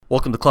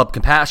Welcome to Club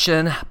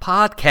Compassion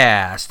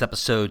Podcast,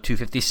 episode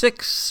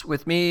 256,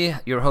 with me,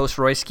 your host,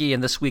 Royski,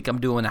 and this week I'm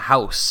doing a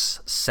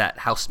house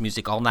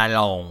music all night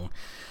long.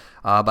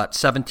 About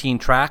 17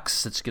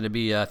 tracks. It's going to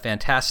be a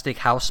fantastic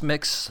house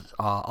mix.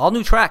 All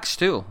new tracks,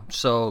 too,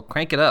 so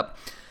crank it up.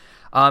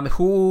 I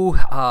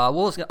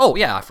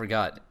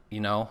forgot,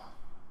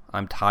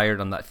 I'm tired.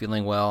 I'm not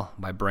feeling well.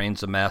 My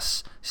brain's a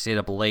mess. Stayed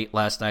up late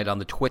last night on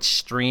the Twitch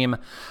stream.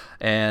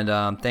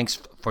 And thanks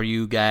for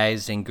you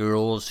guys and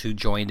girls who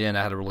joined in.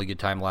 I had a really good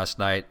time last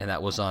night. And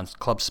that was on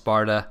Club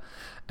Sparta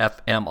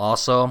FM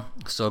also.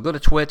 So go to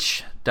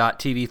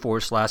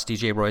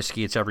twitch.tv/DJ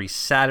Royski. It's every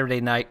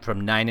Saturday night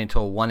from 9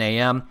 until 1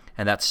 a.m.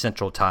 And that's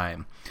Central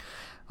Time.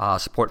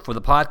 Support for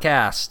the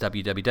podcast,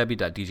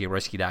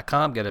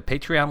 www.djroyski.com. Get a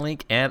Patreon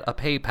link and a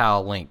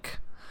PayPal link.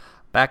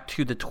 Back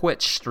to the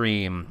Twitch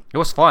stream. It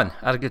was fun.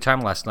 I had a good time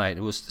last night.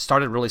 It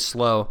started really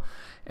slow,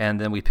 and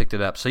then we picked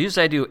it up. So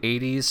usually I do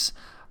 80s,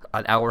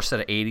 an hour set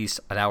of 80s,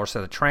 an hour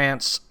set of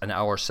trance, an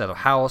hour set of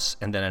house,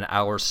 and then an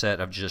hour set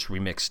of just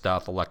remixed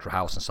stuff, electro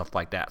house and stuff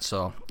like that.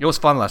 So it was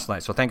fun last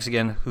night. So thanks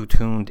again who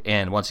tuned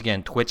in. Once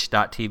again,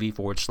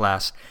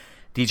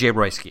 twitch.tv/DJ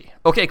Royski.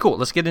 Okay, cool.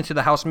 Let's get into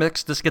the house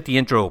mix. Let's get the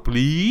intro,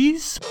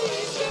 please.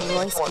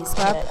 Royski's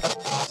Club.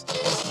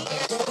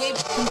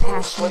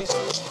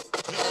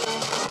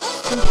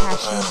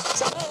 Compassion.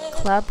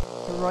 Club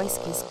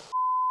Royski's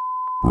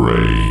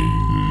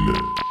Brain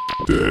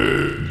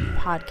Dead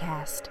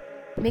Podcast.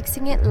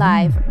 Mixing it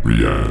live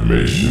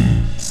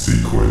Reanimation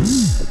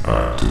Sequence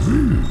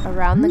activated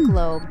around the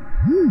globe.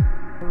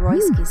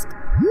 Royski's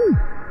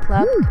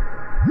Club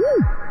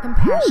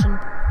Compassion.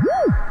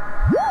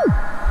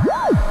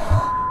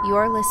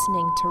 You're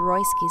listening to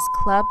Royski's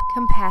Club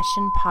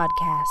Compassion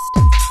Podcast.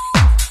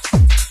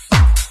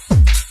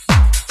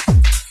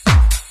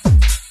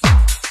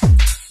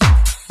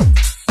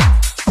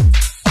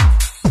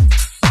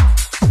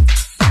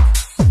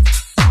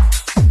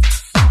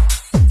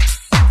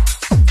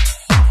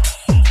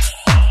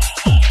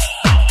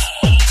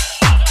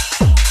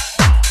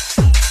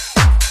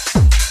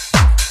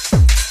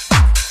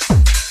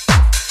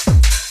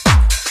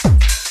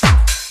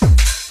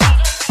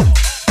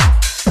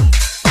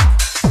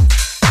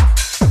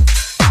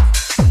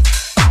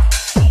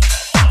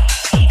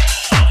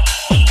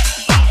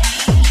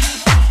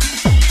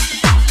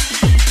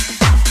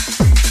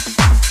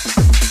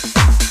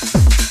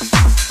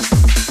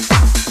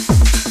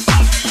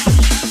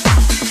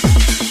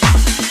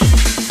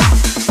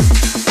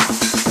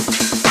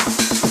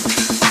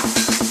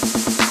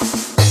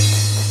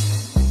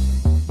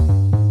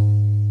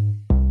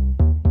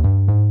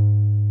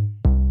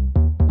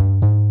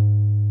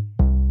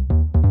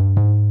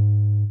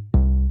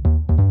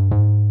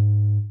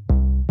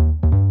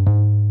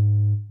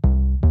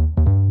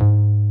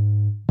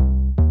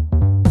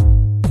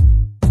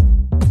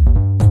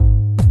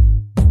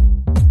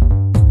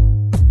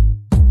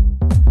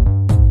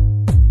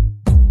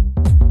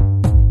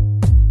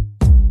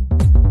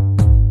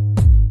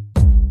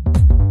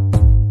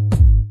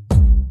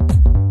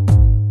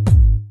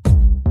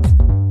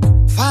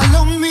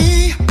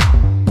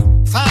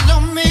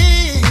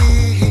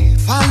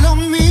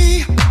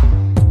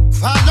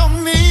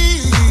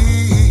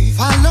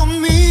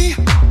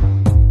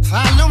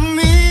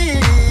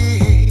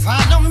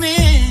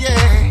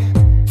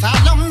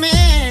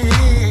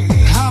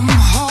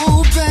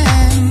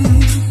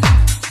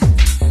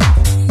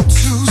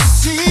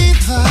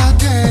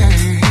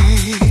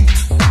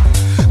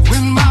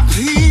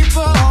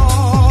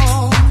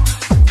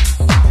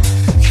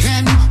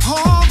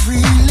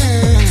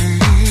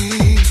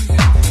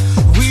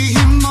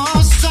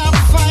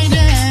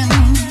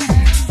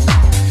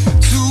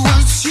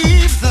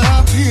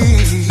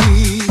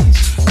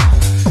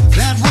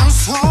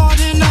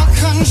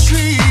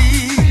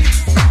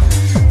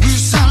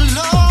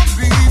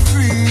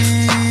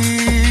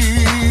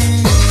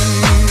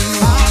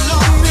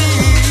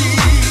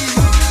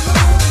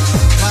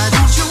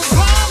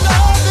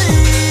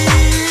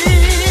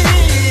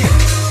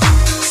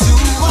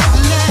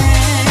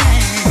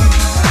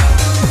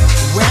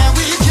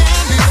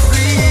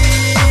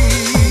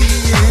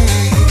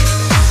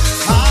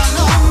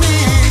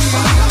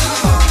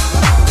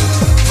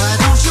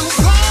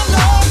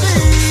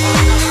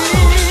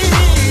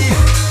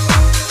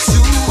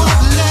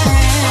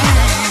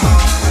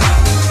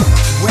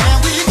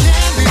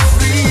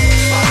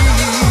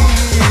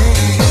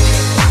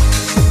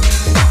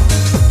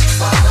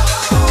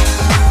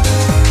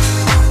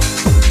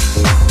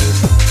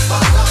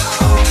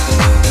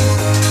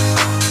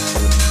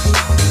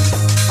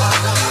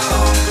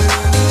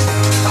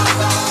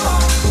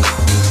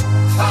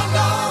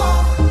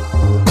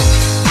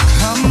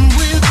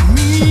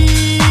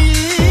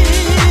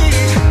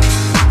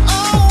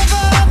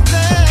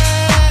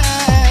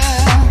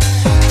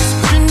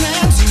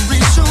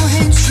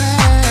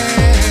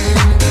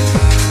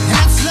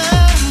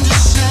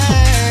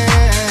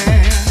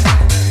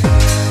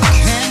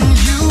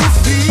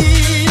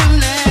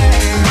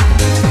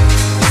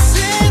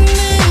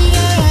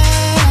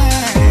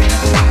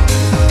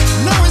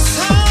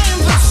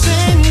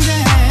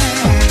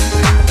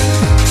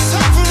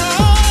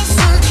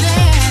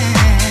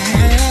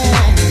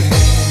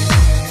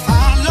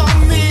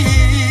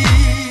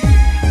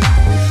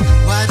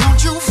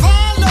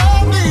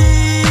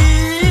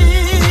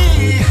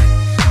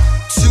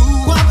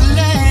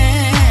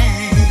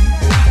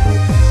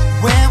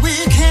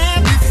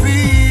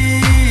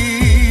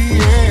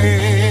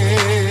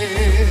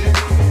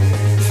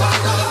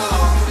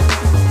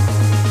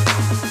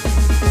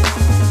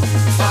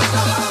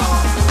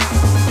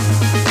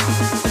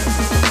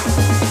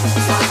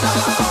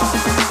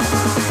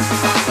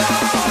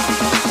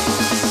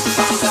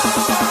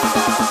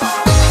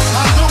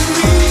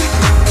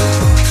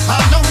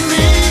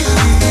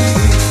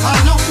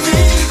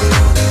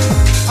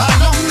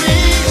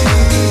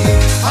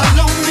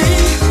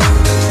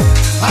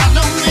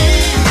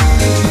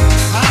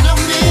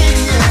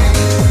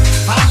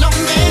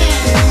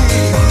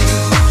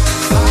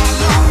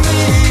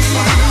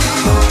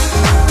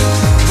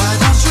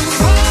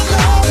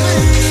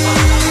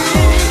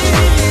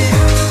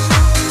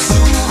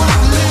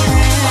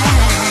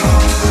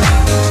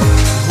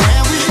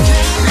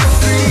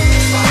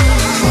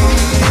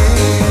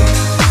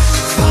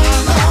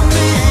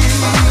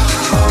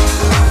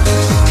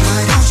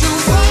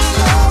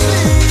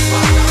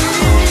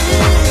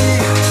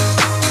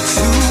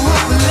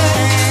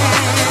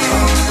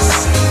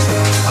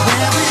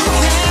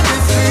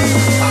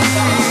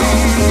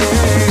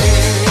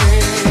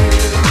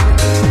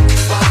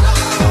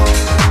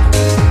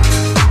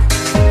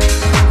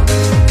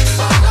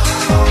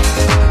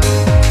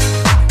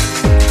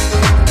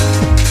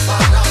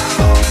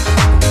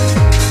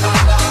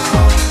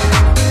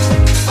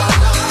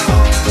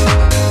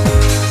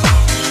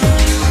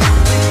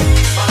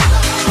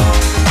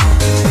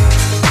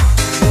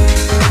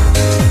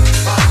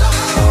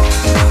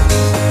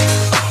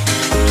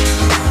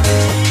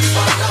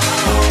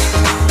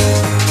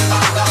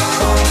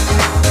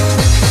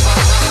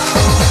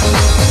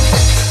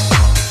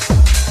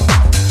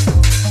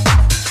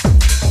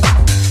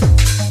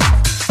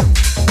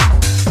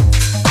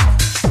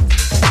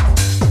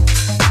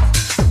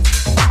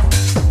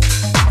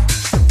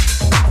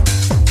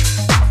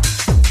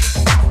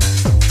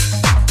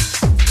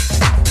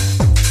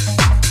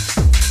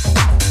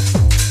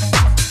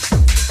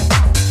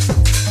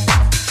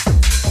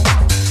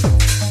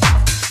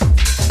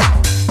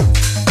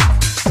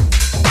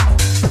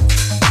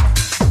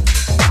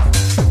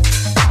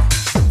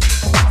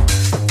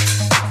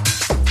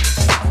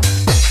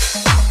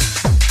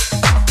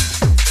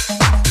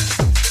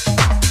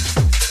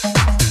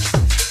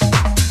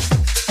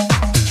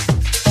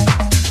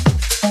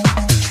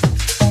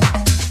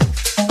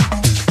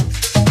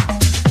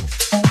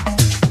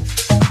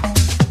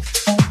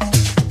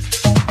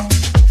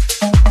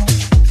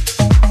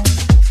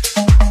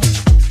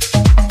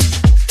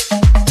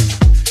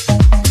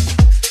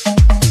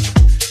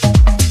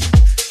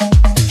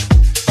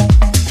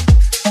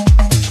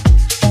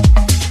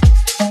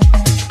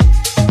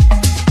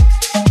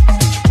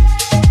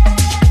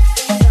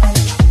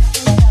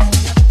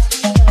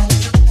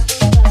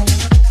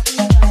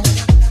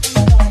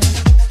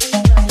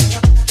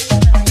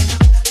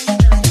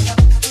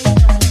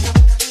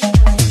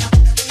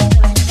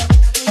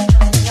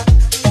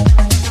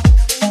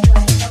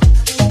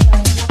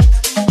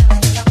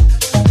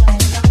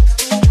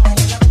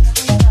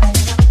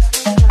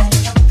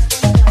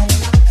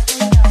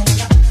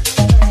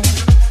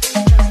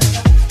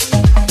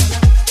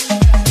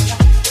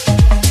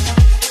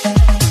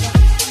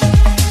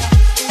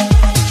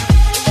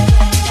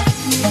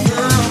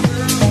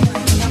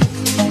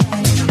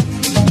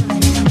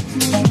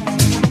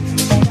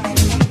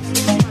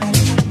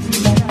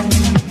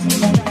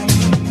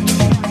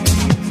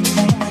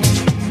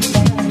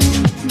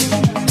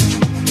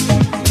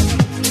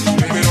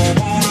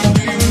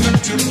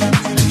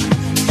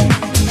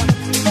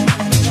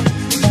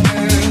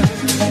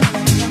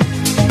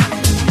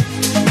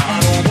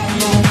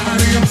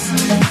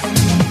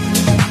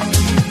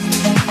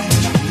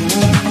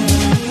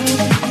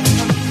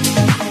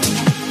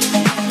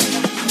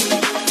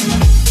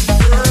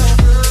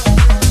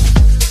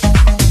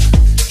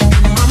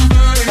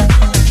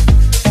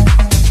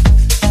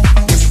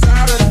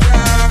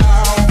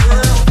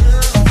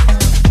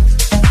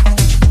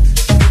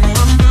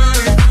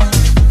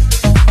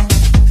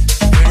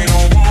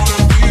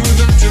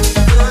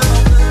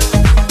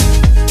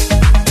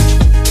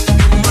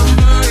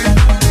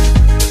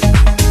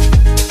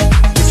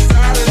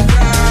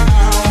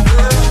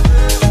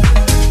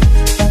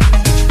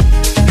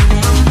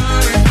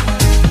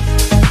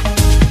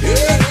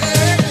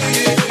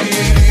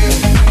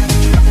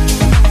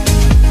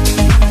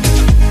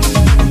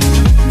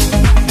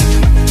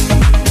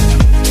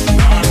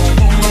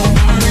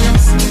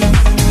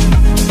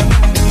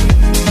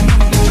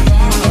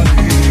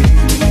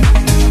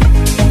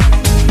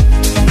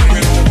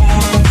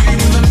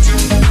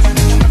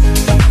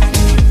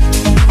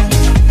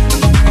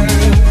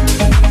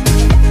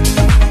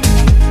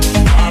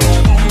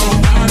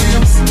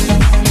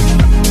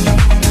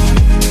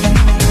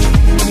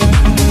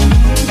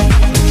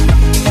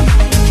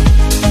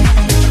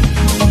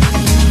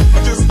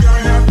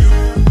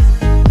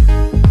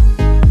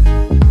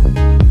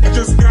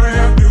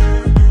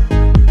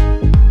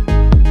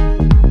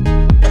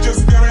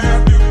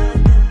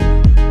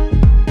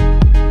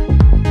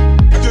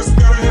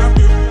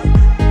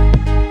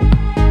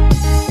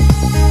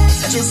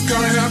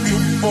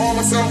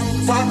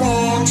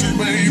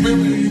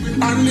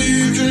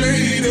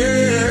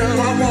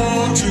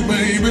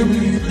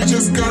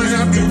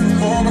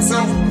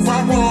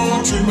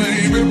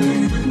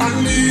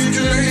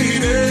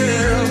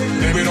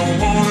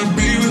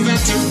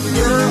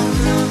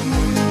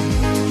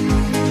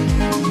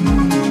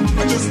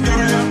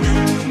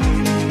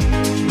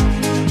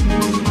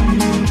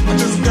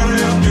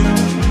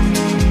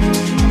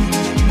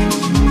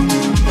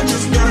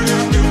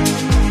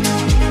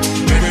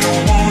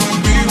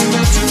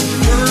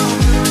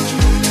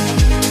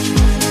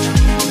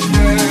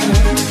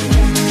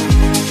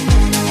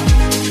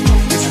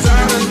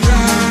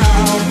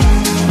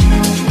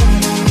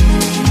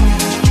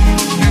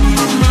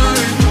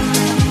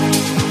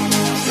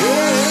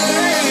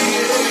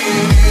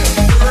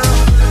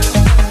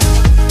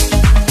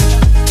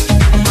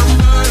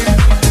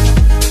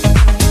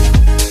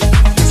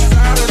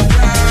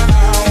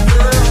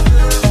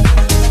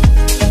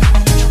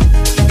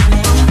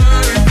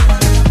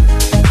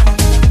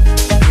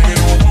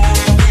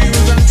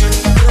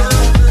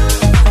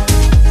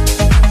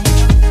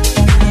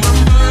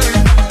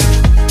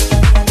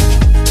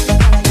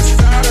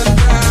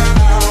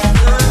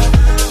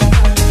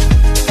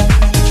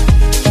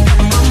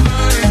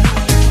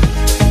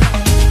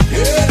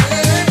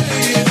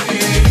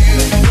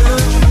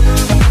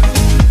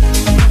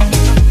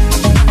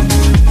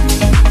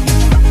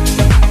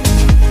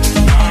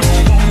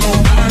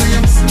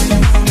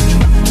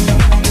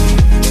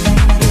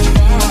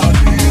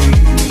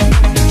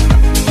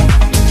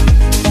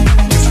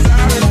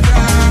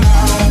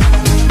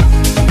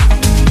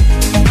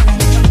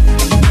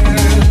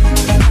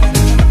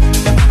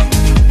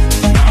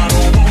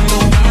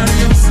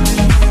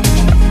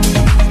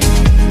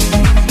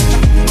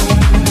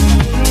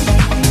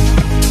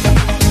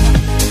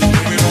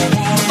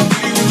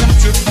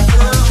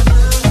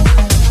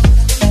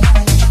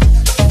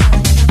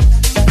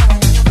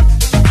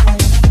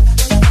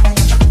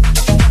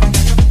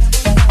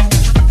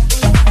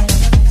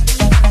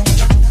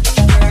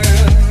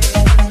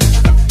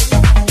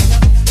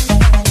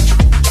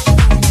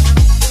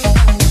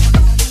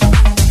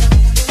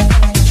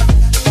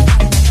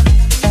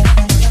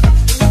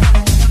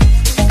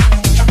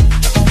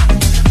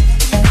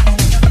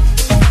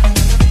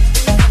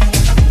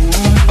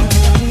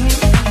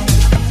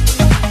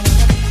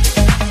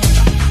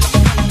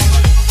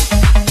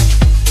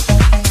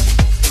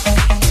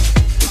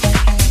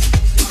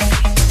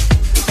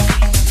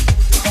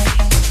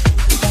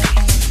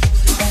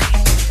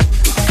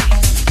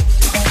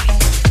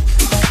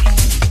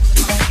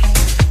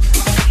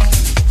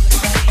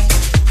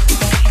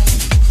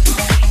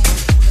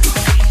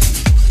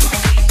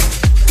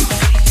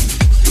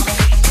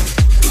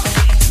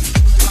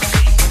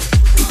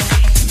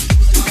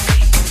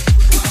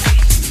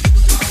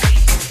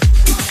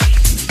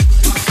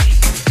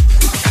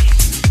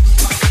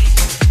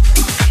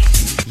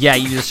 Yeah,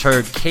 you just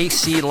heard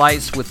KC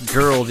Lights with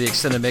Girl, the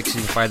extended mix.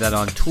 You can find that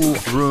on Tool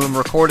Room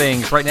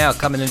Recordings. Right now,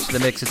 coming into the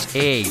mix, it's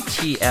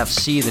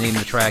ATFC. The name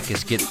of the track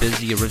is Get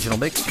Busy Original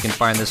Mix. You can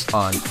find this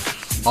on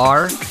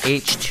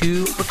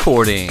RH2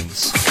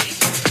 Recordings.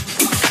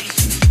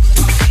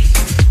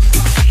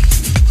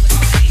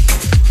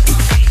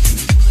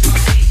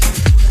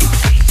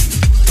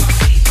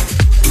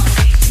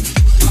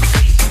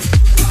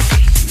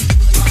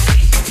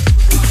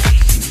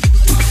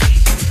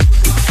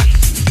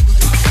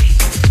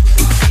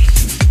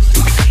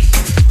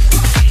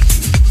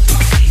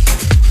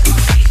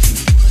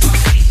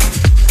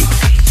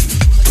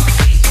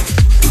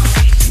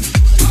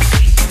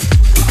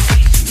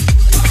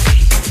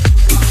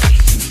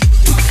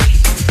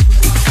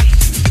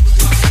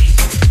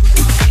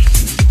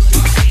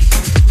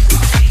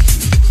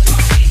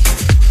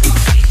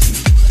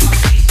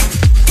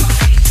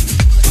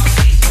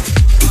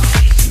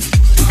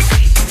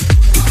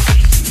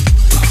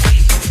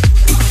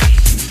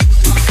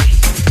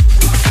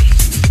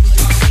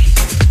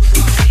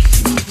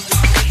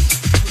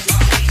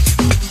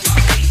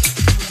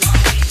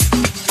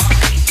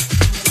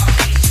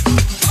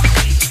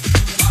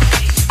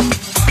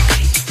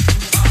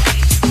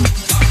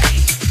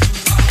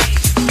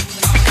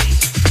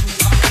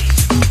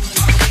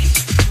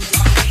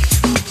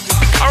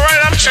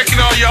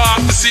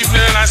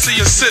 I see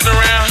you sitting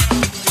around,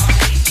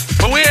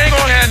 but we ain't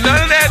gonna have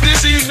none of that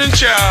this evening,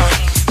 child.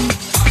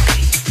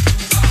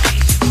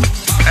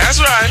 That's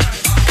right.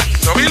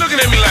 Don't be looking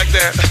at me like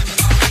that.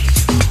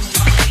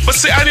 But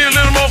see, I need a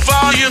little more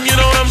volume, you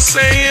know what I'm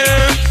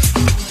saying?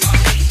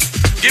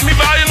 Give me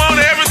volume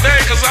on everything,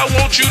 cause I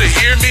want you to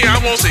hear me.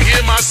 I want to hear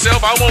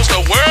myself. I want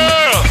the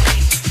world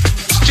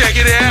to check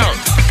it out.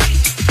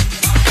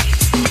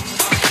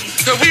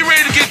 Cause we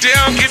ready to get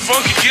down, get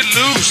funky, get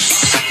loose.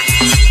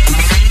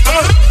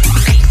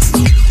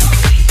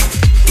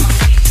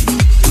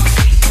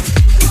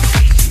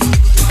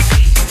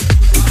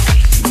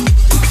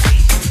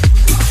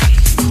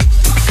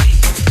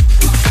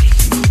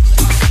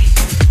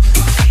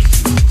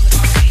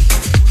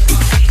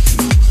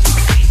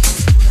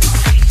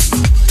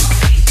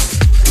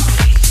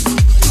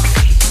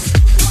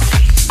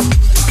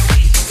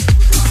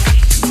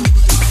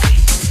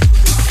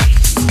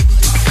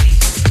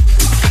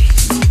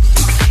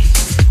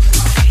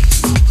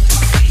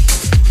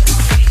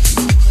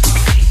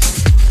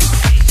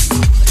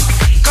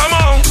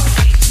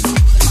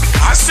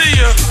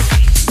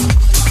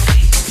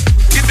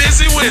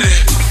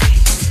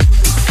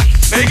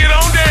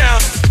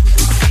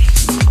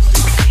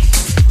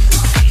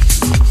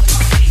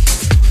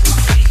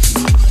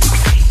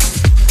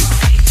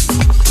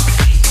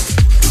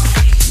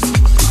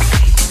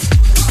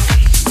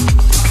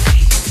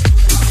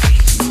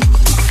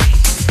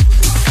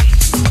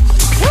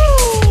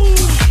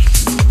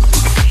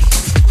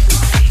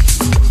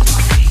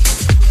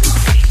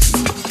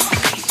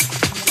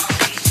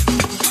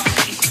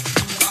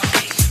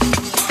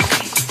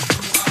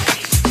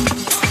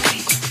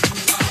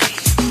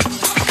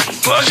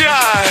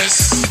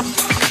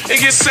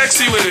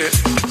 Sexy with it.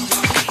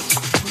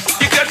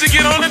 You got to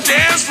get on the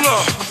dance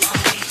floor.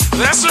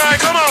 That's right,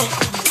 come on.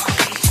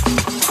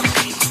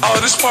 Oh,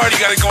 this party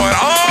got it going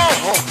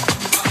on.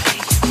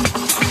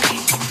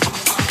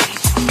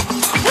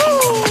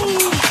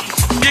 Woo!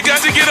 You got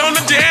to get on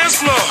the dance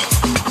floor.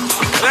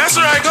 That's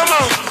right, come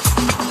on.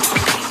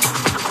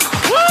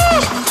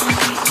 Woo!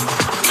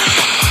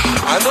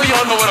 I know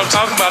y'all know what I'm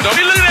talking about. Don't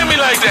be looking at me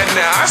like that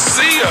now. I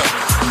see ya.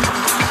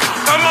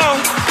 Come on.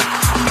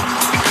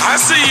 I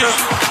see ya.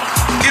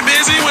 Get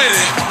busy with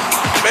it.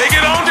 Make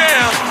it on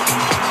down.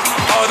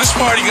 Oh, this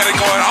party got it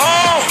going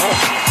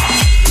on.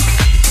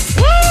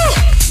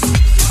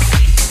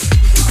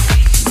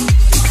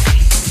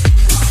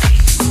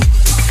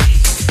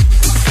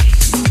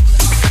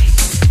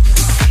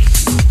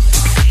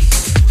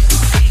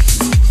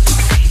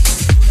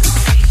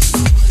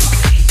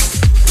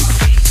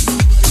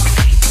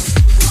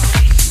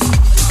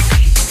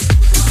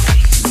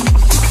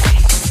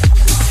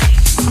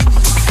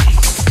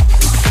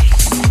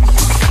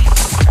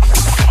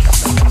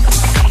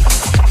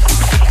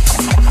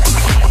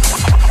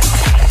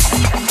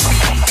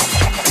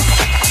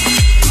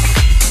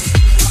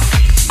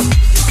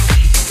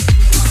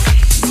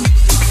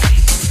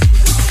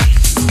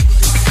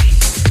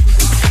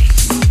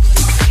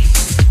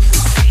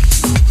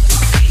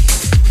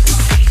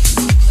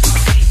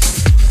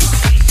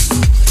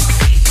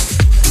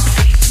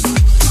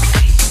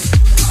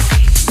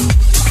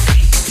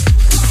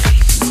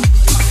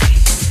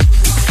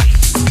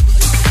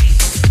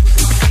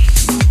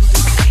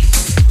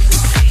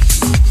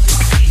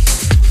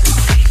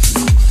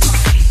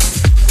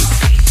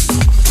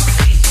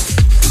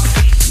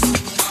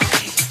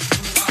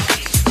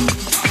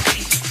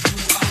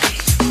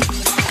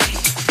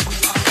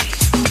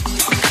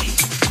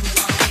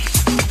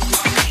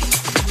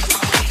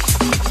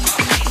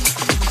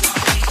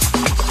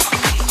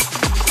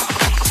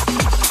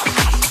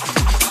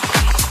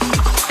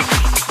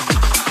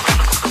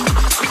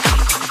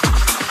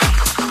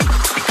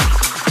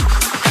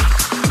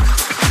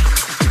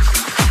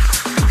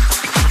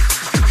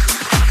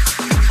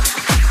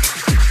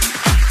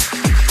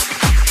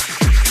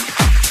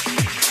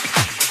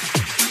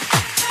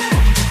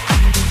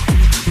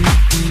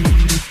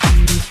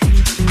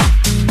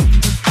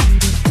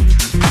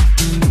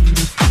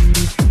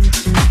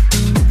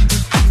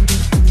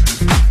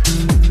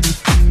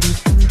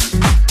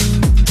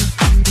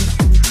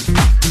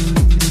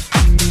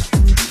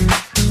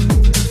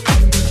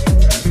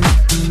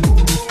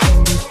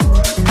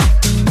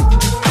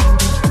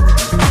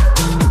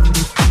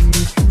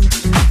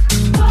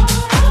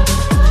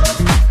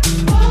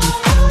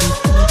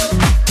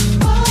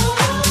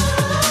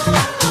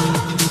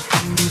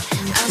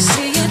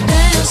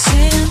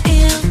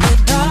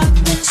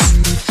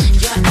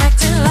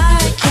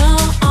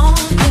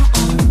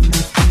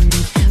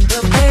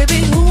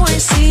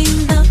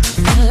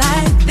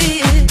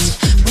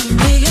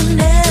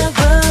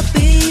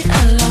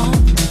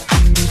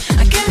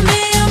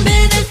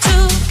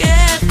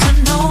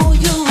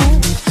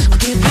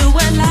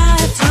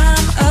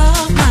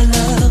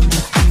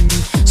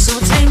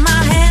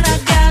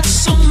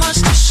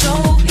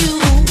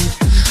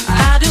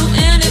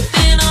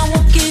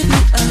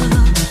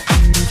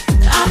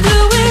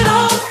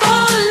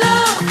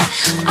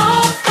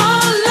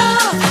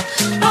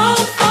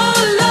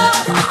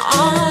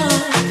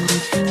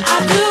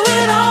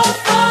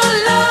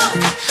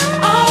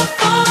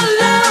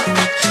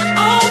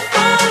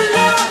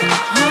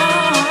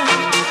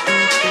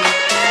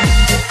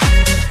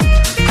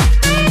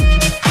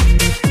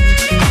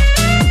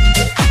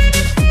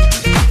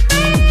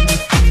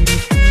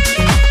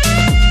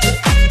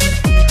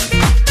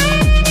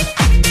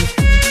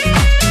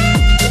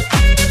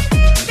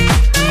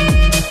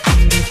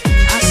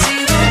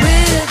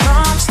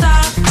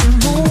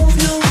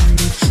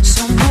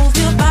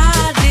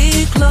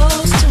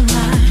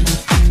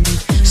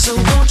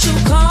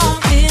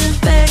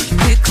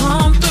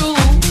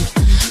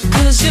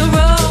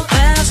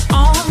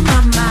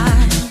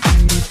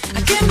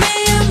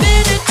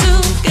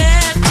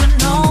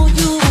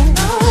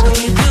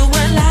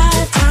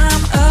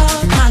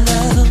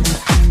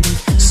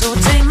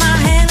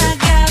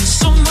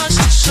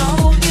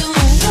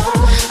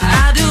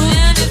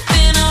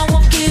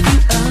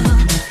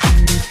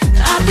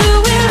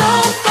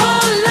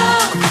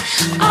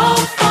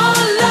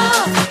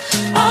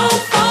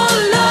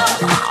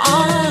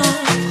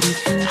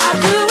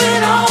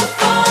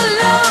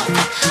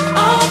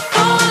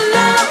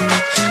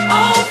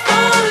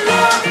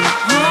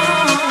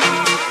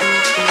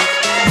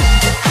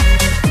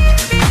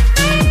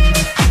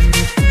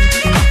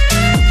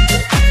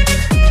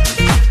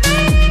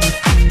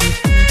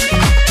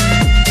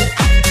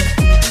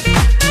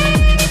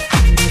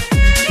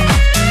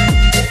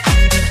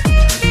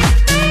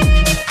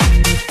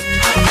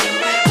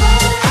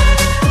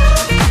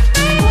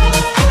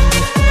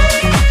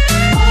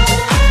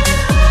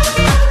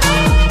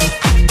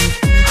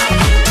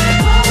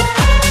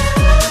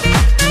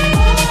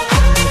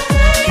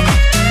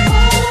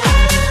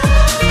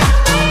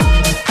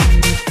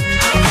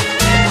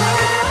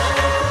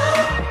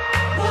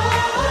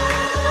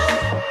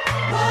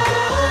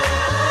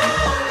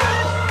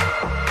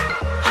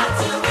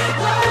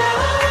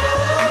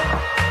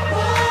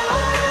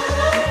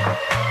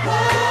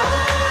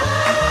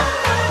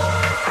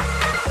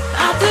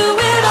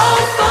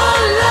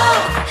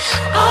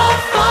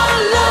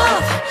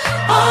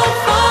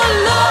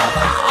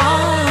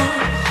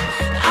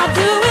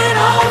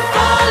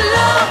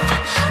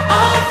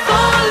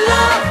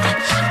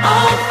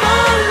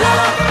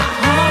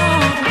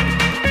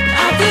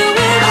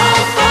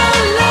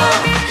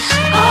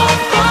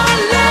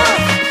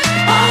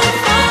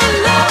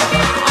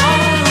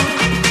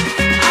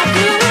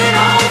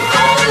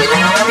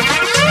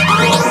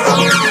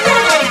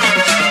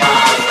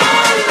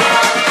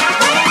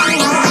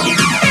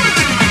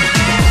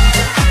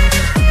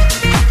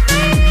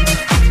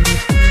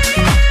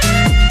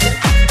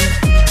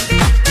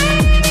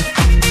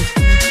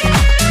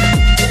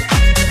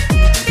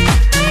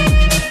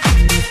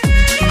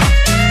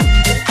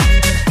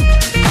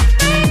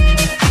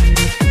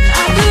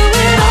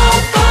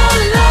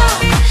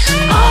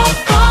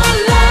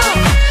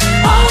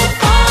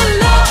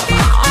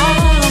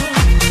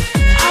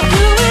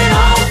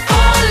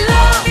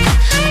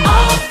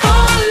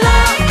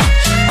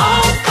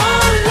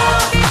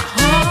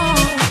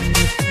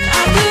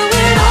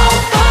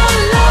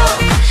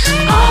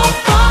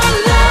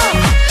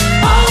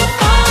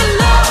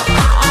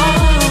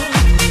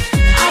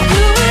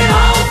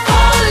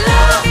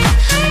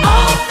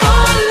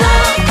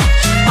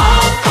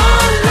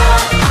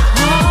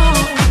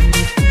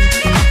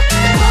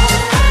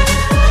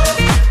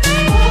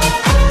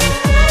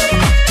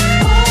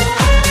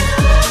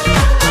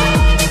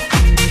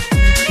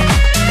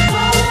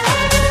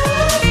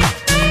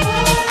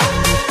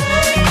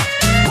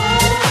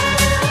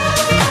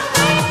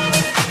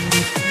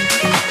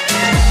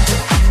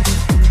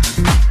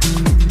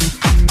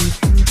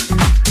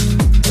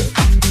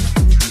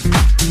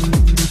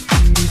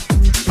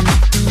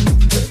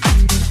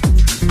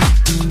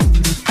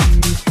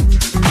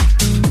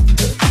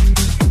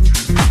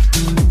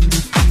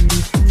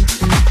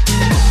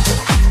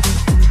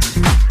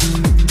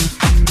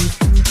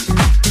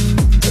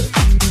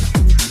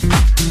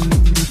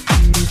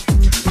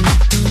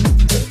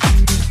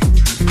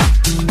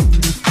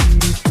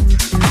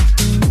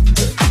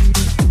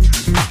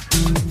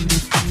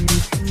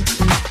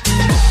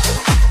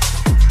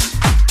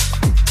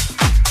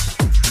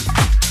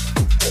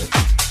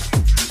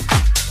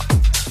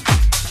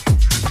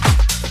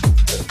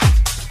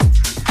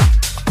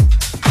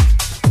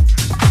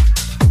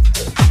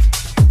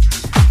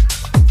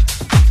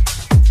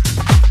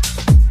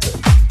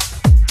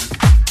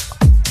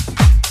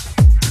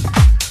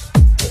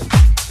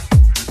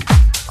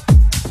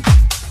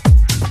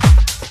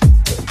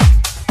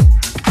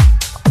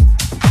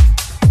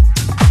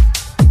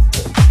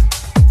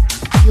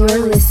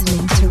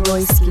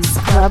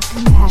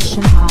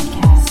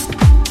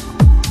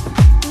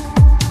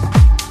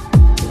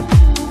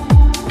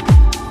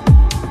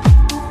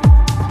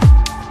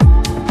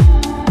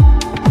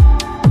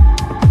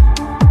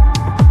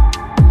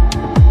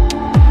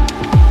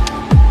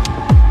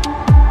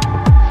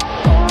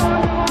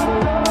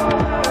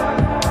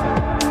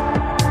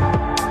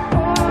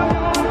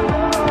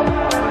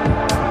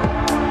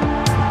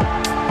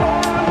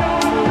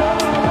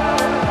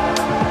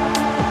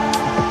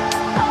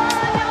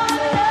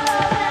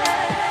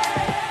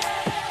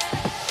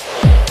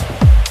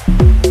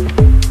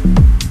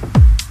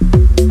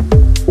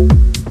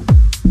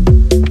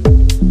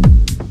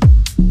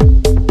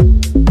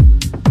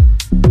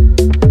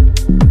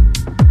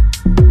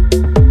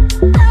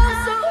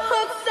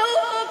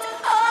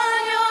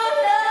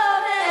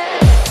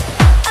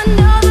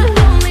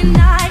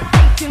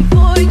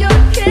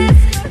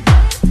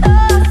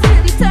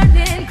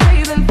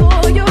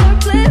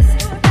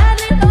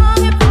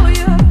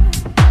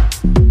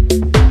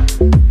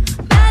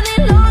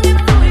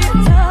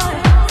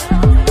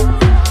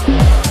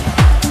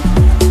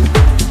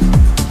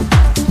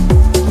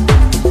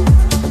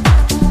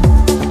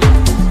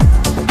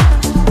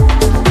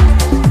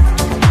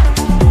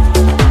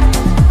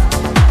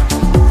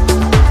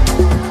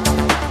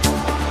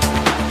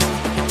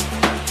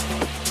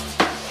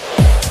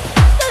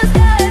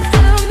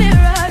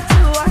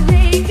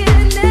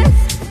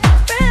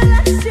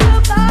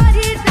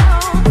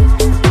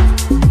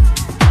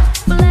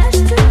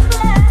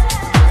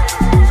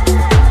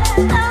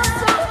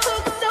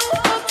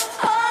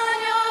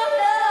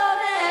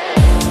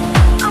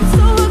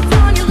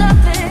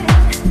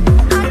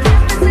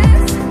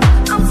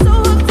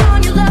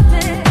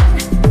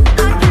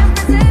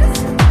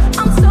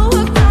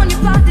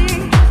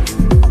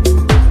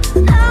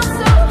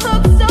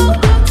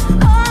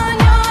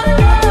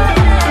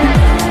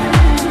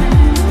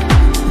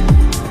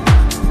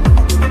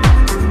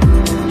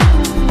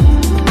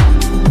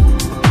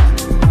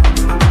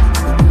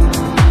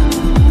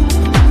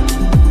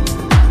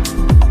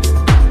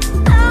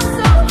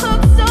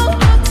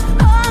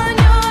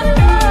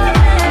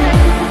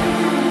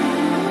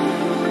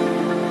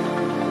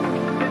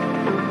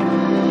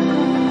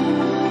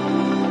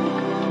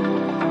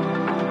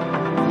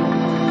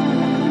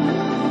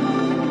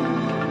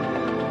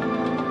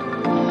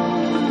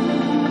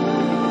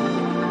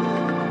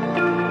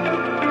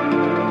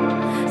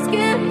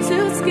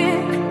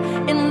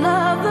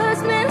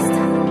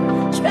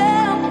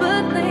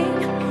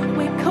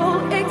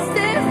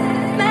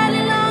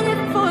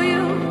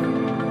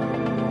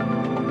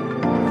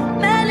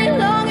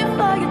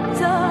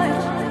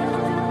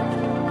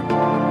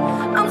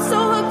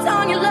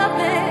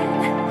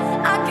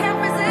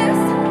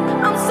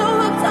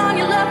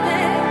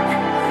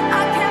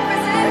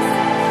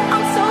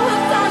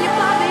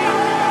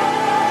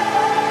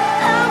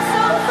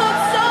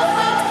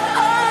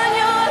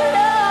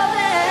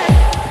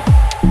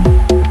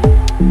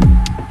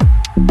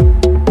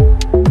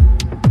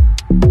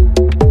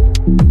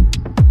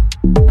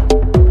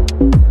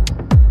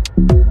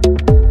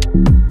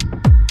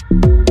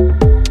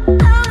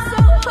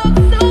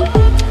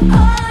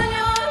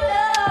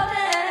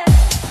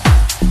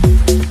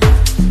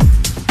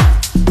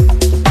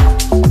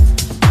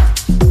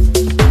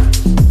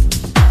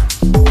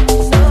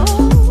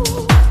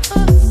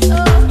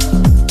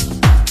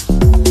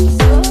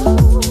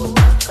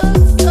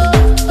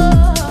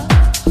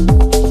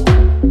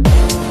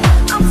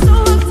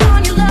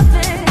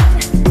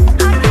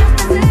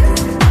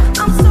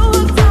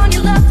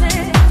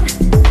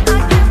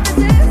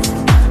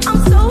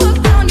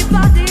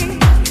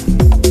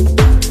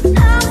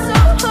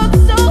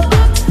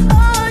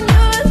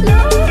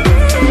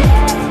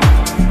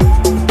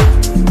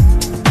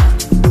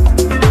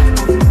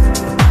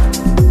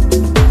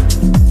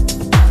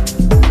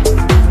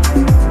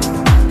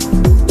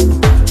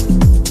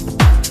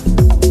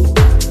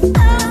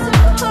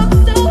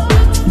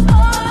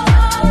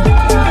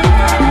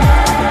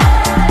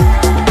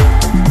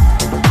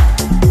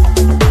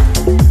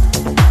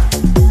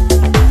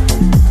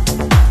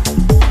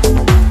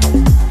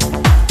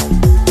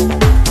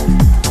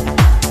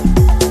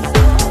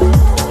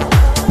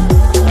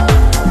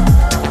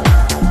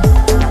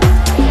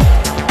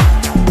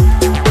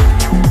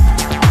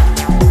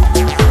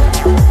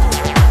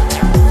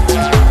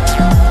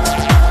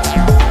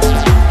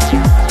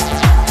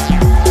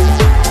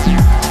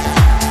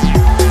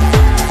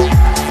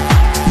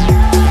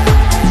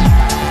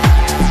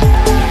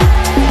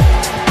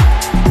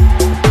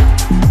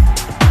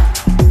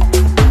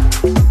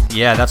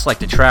 Yeah, that's like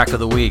the track of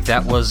the week.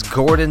 That was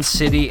Gordon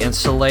City and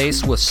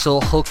Solace with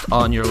Still Hooked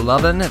on Your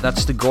Lovin'.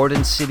 That's the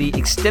Gordon City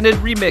extended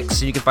remix,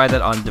 and you can find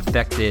that on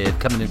Defected.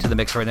 Coming into the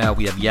mix right now,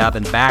 we have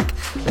Yavin back.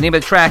 The name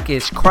of the track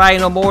is Cry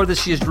No More.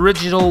 This is the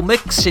original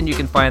mix, and you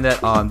can find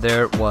that on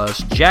There Was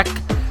Jack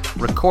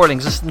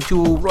Recordings. Listen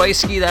to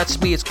Royski, that's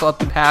me. It's Club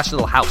Compassion,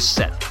 little house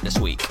set this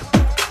week.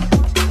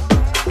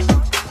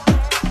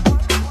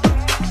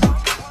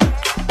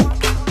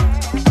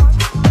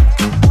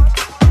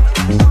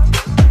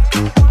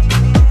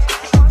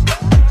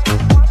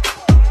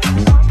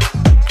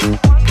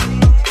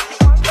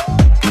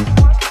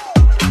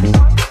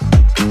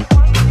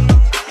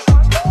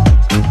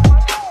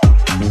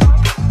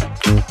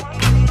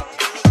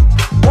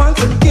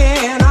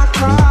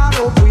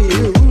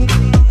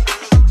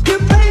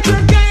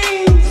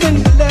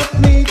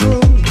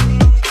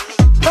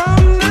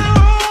 From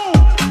now on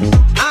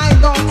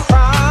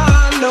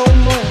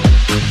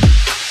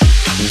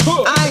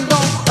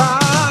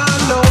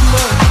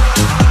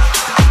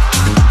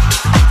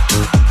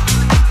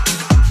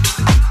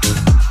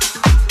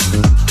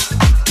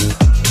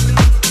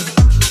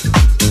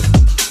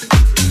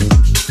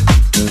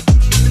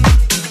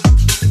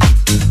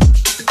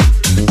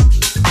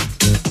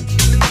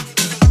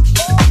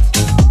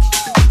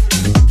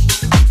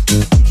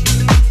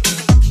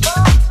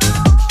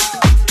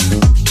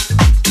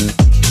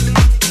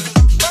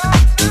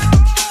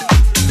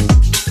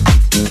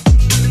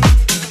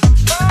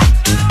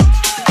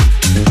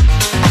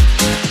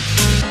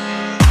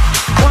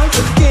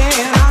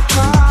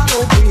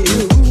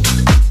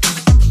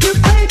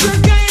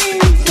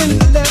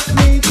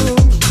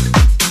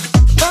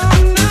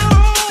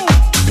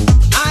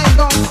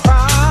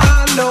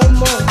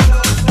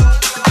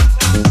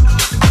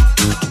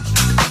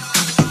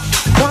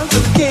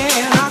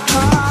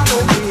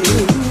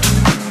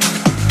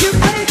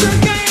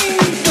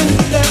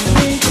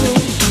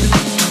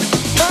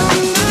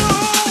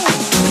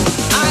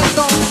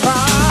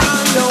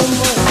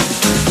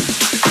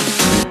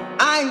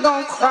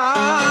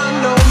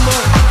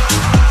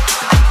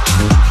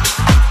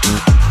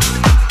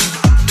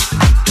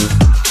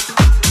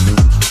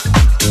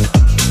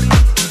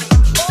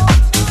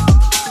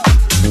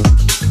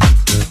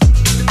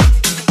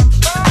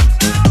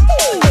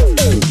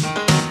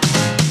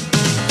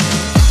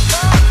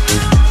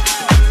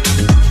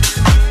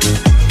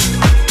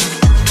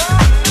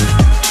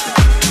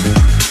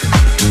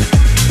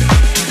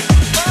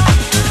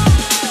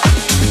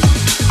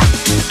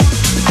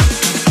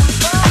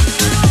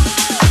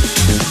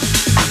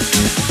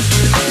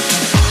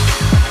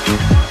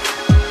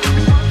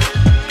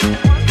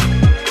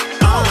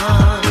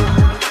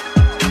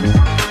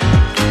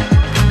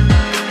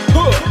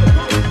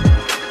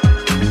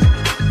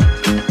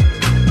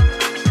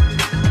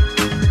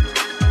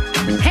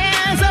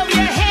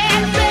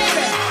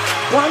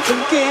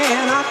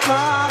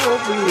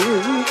over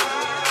you.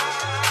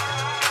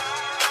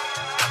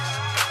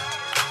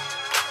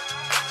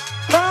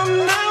 From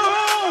now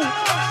on,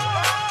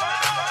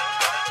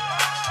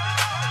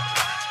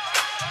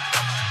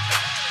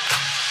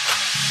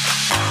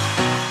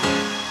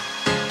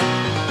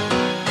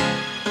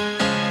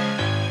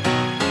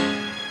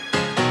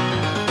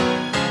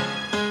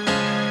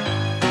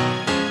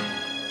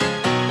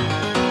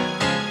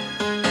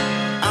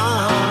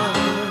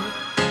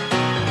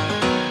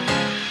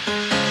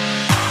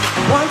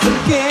 once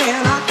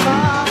again I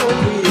call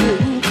over you.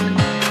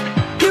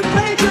 You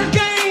played your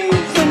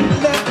games and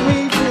left me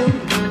blue.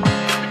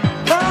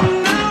 From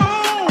now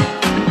on,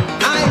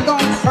 I ain't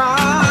gonna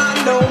cry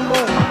no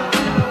more.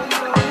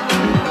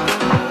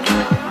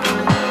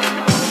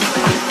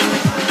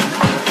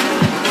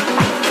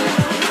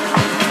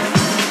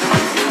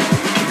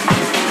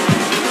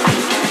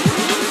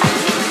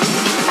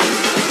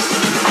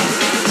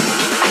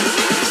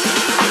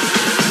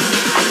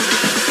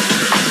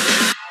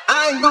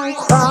 I ain't gonna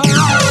cry no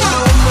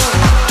more.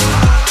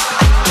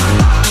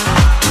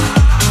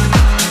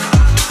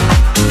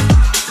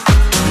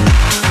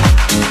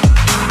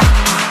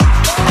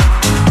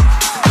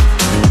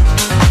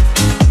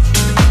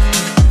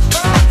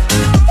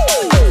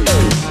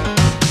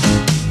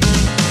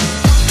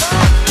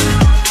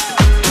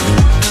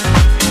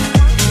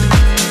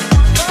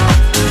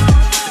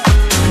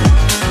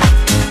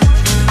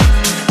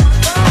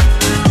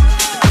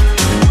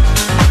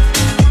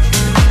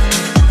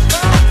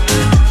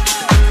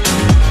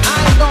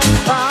 I ain't gonna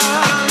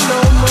cry no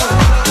more.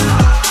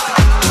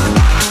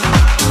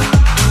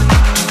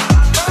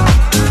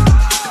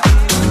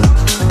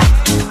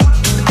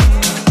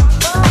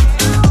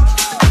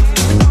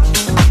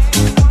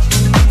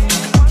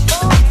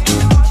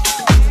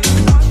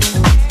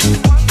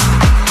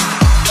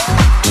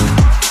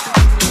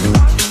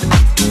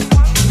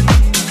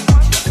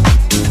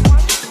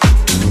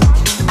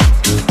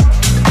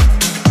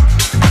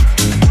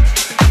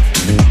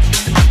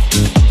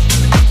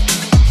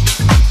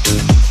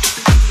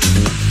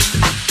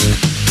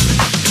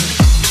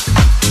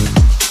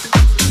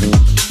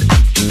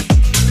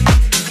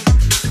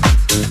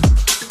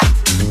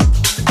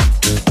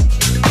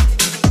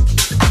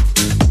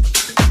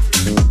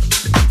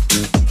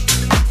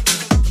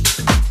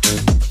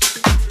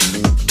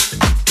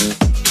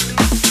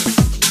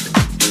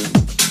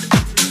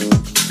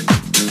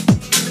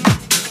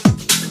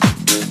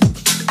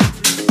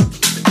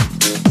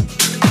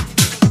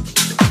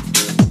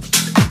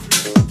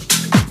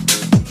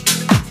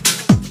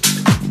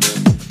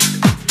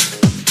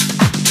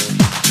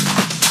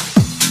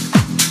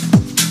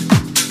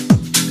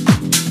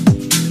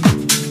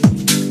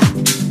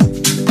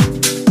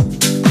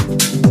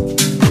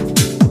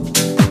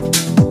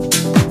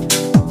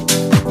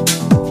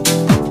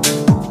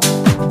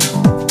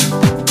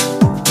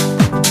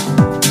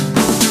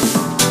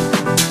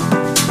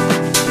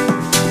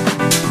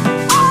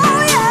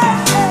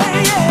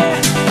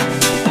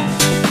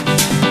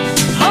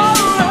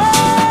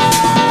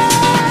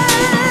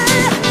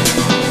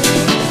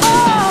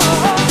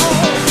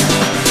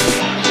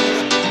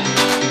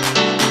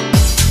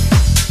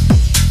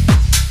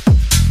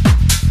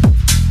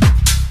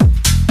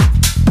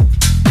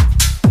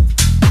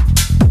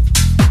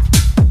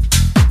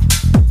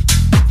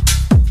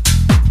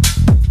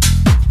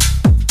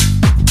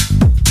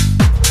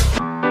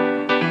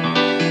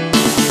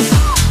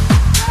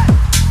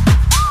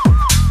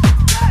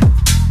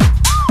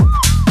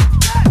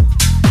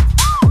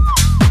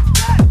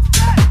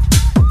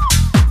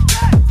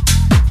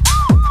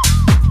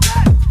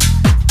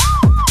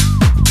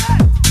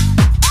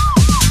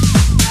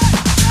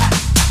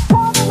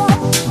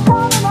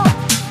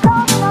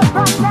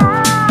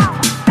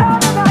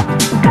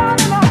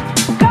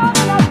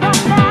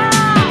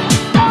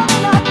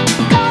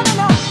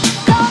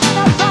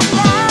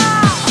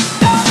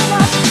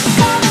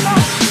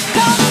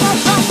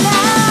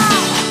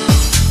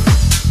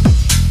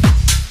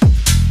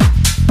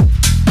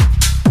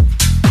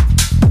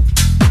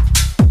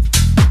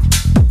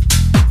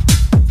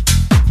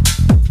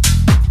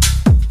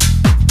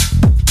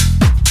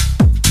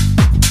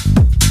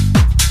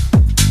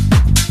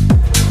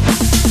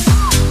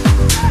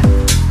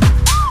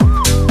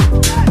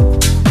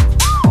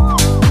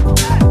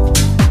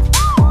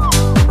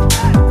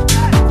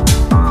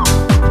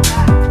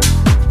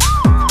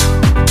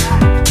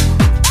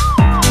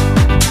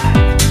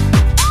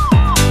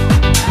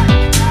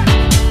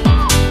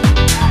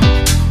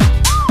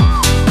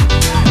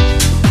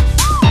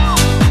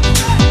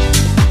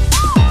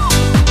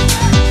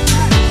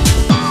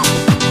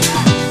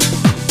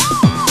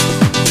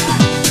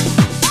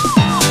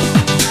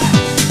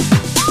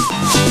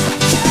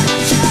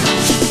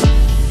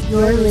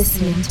 You're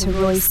listening to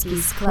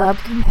Royski's Club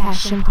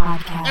Compassion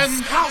Podcast.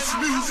 And house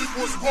music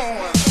was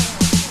born.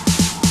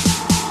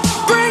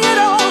 Bring it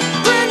on,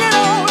 bring it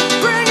on,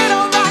 bring it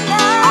on right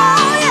now.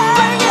 Oh yeah,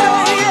 bring it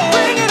on,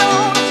 bring it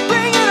on,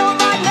 bring it on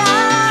right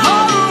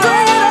now.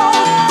 Bring it on,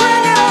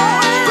 bring it on,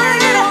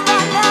 bring it on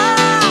right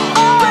now.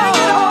 Bring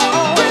it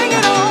on, bring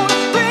it on,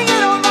 bring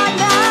it on right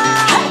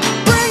now.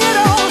 Bring it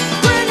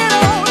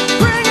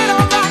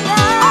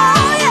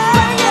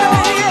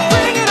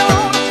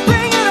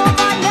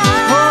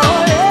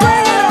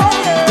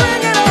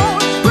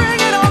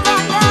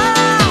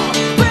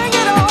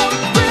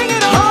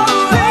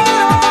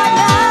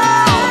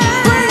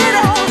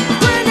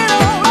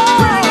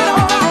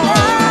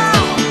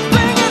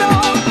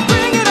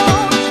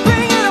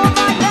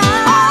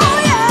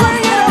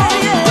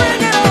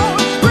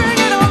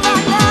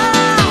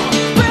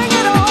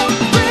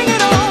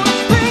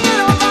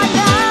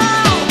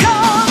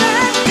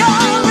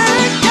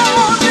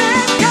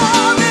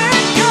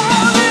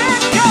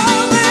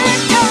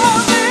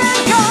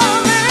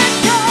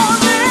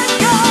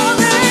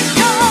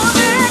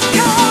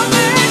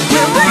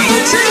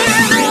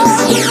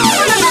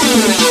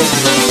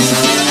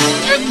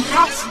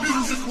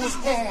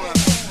was born.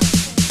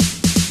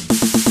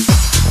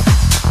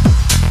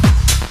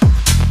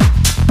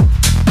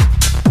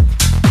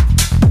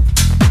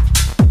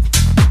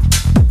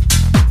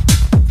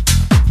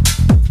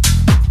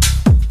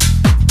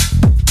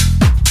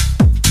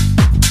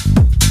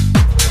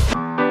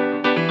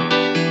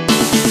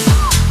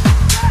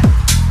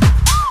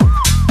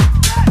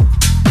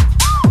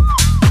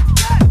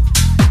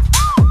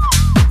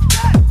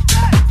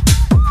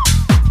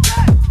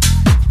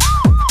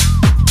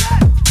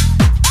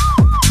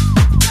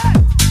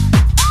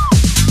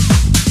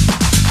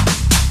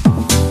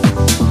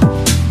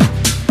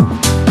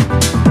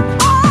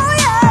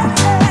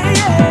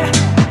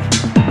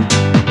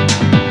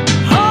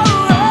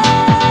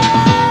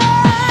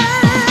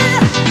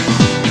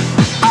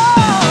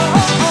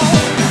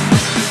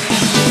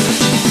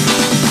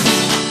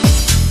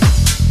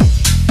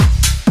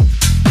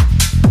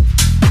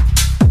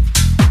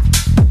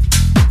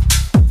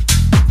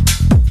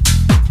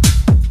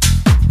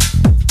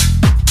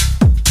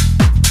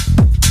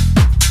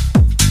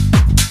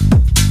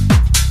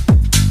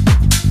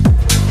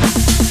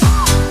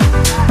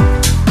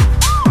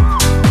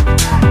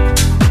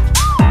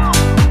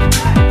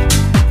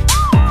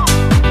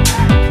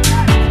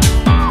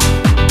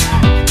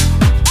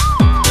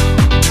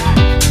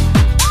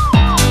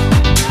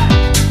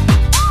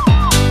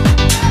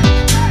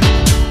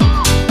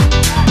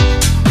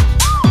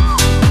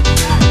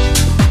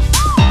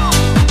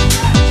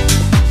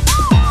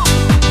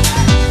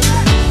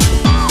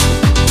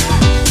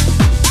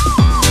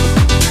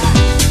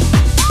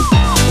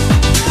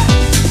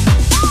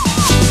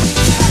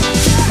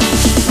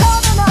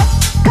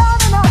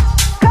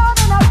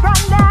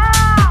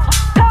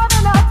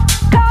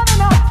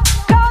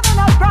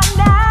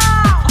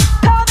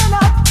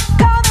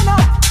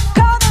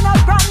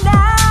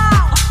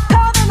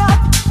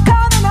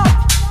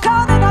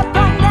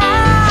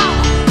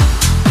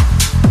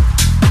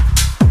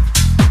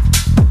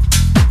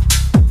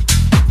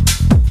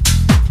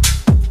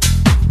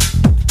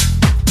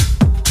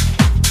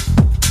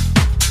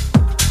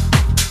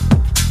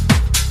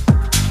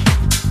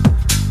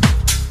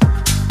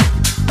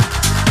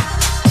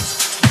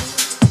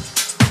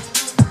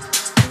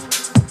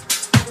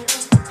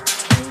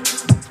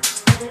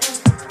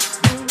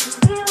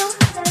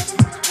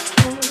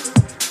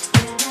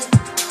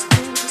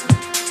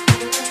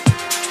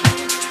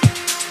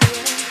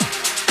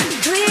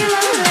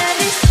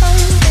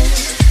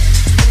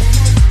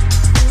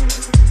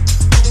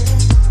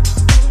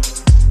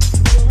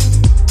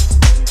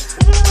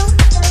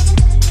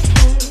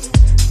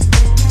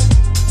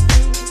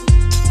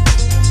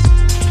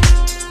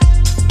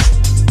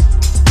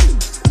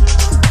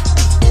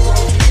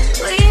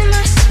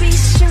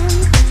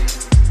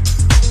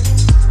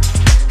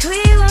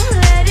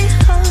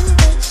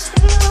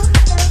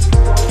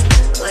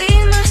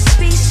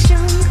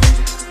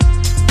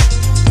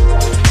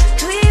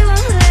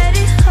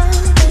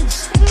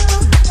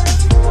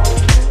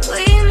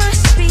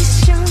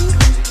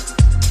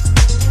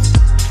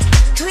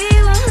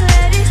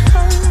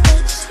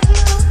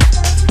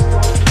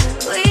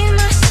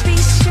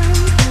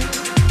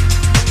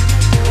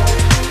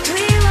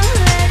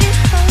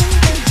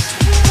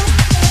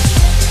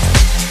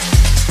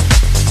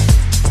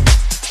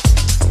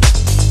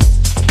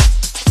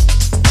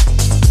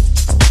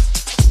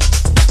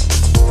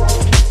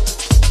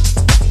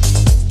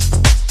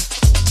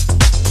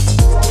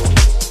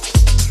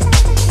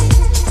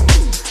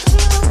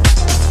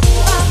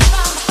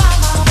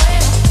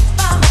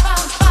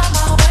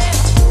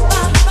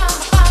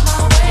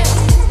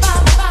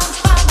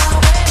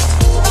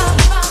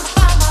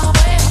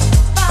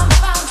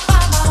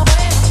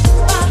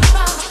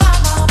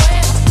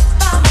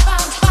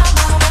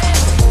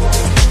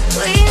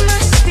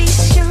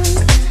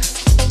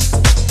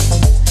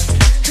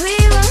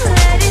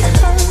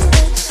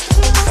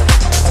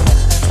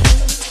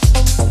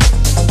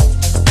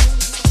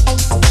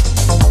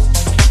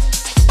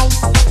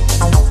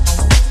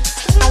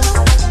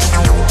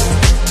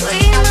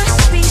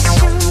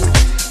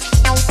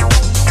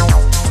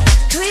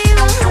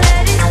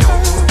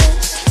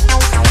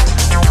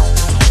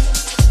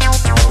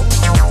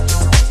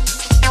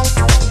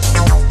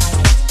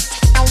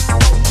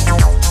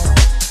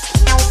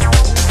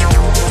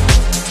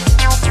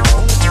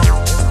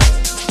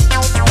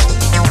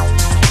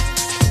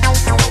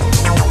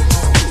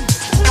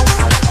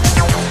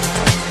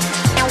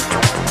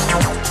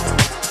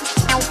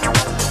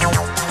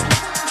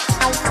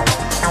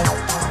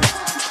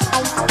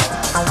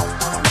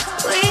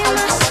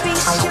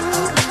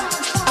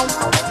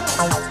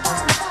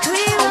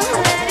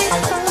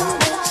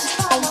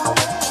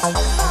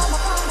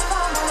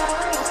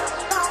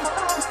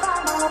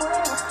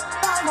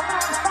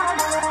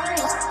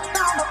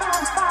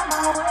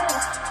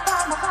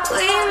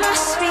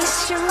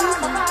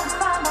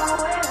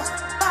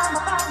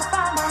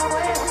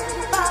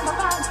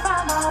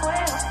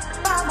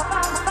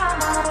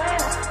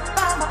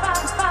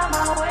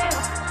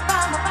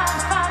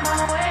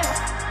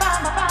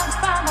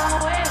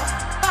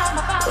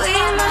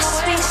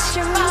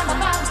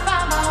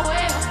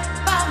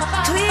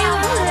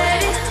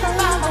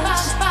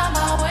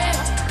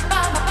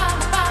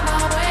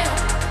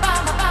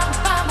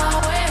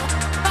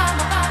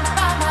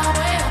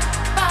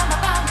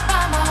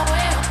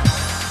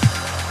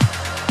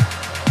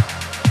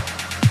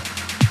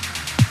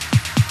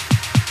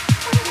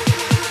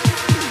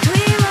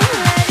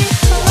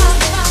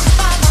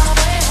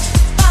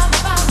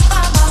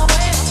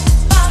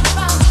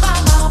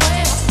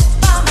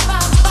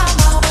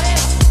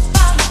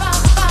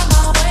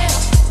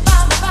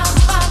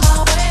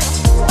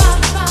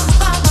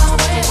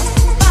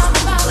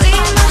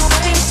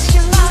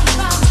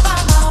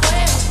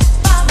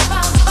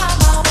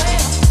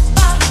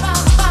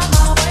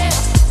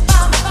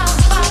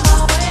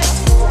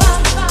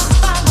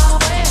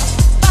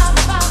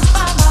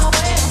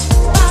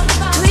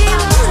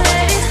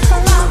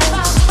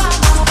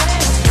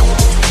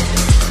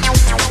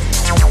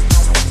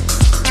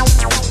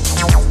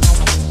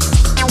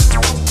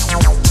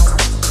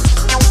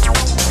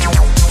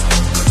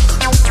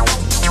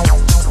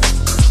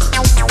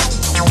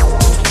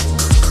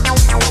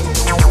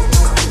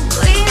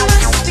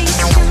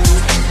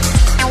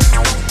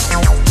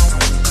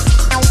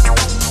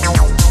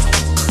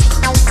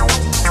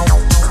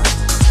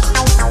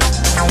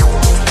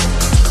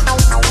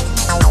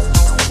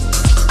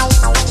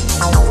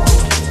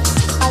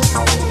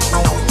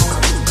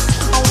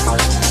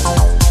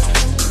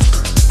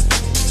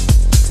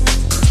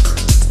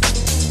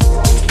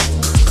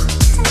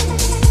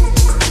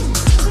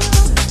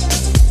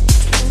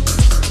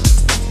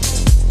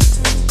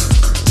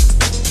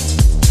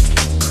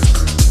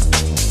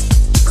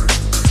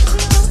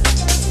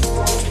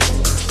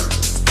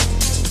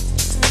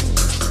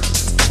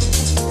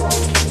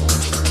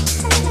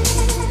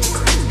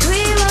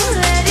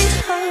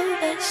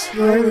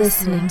 You're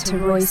listening to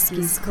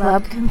Royski's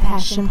Club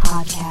Compassion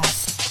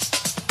Podcast.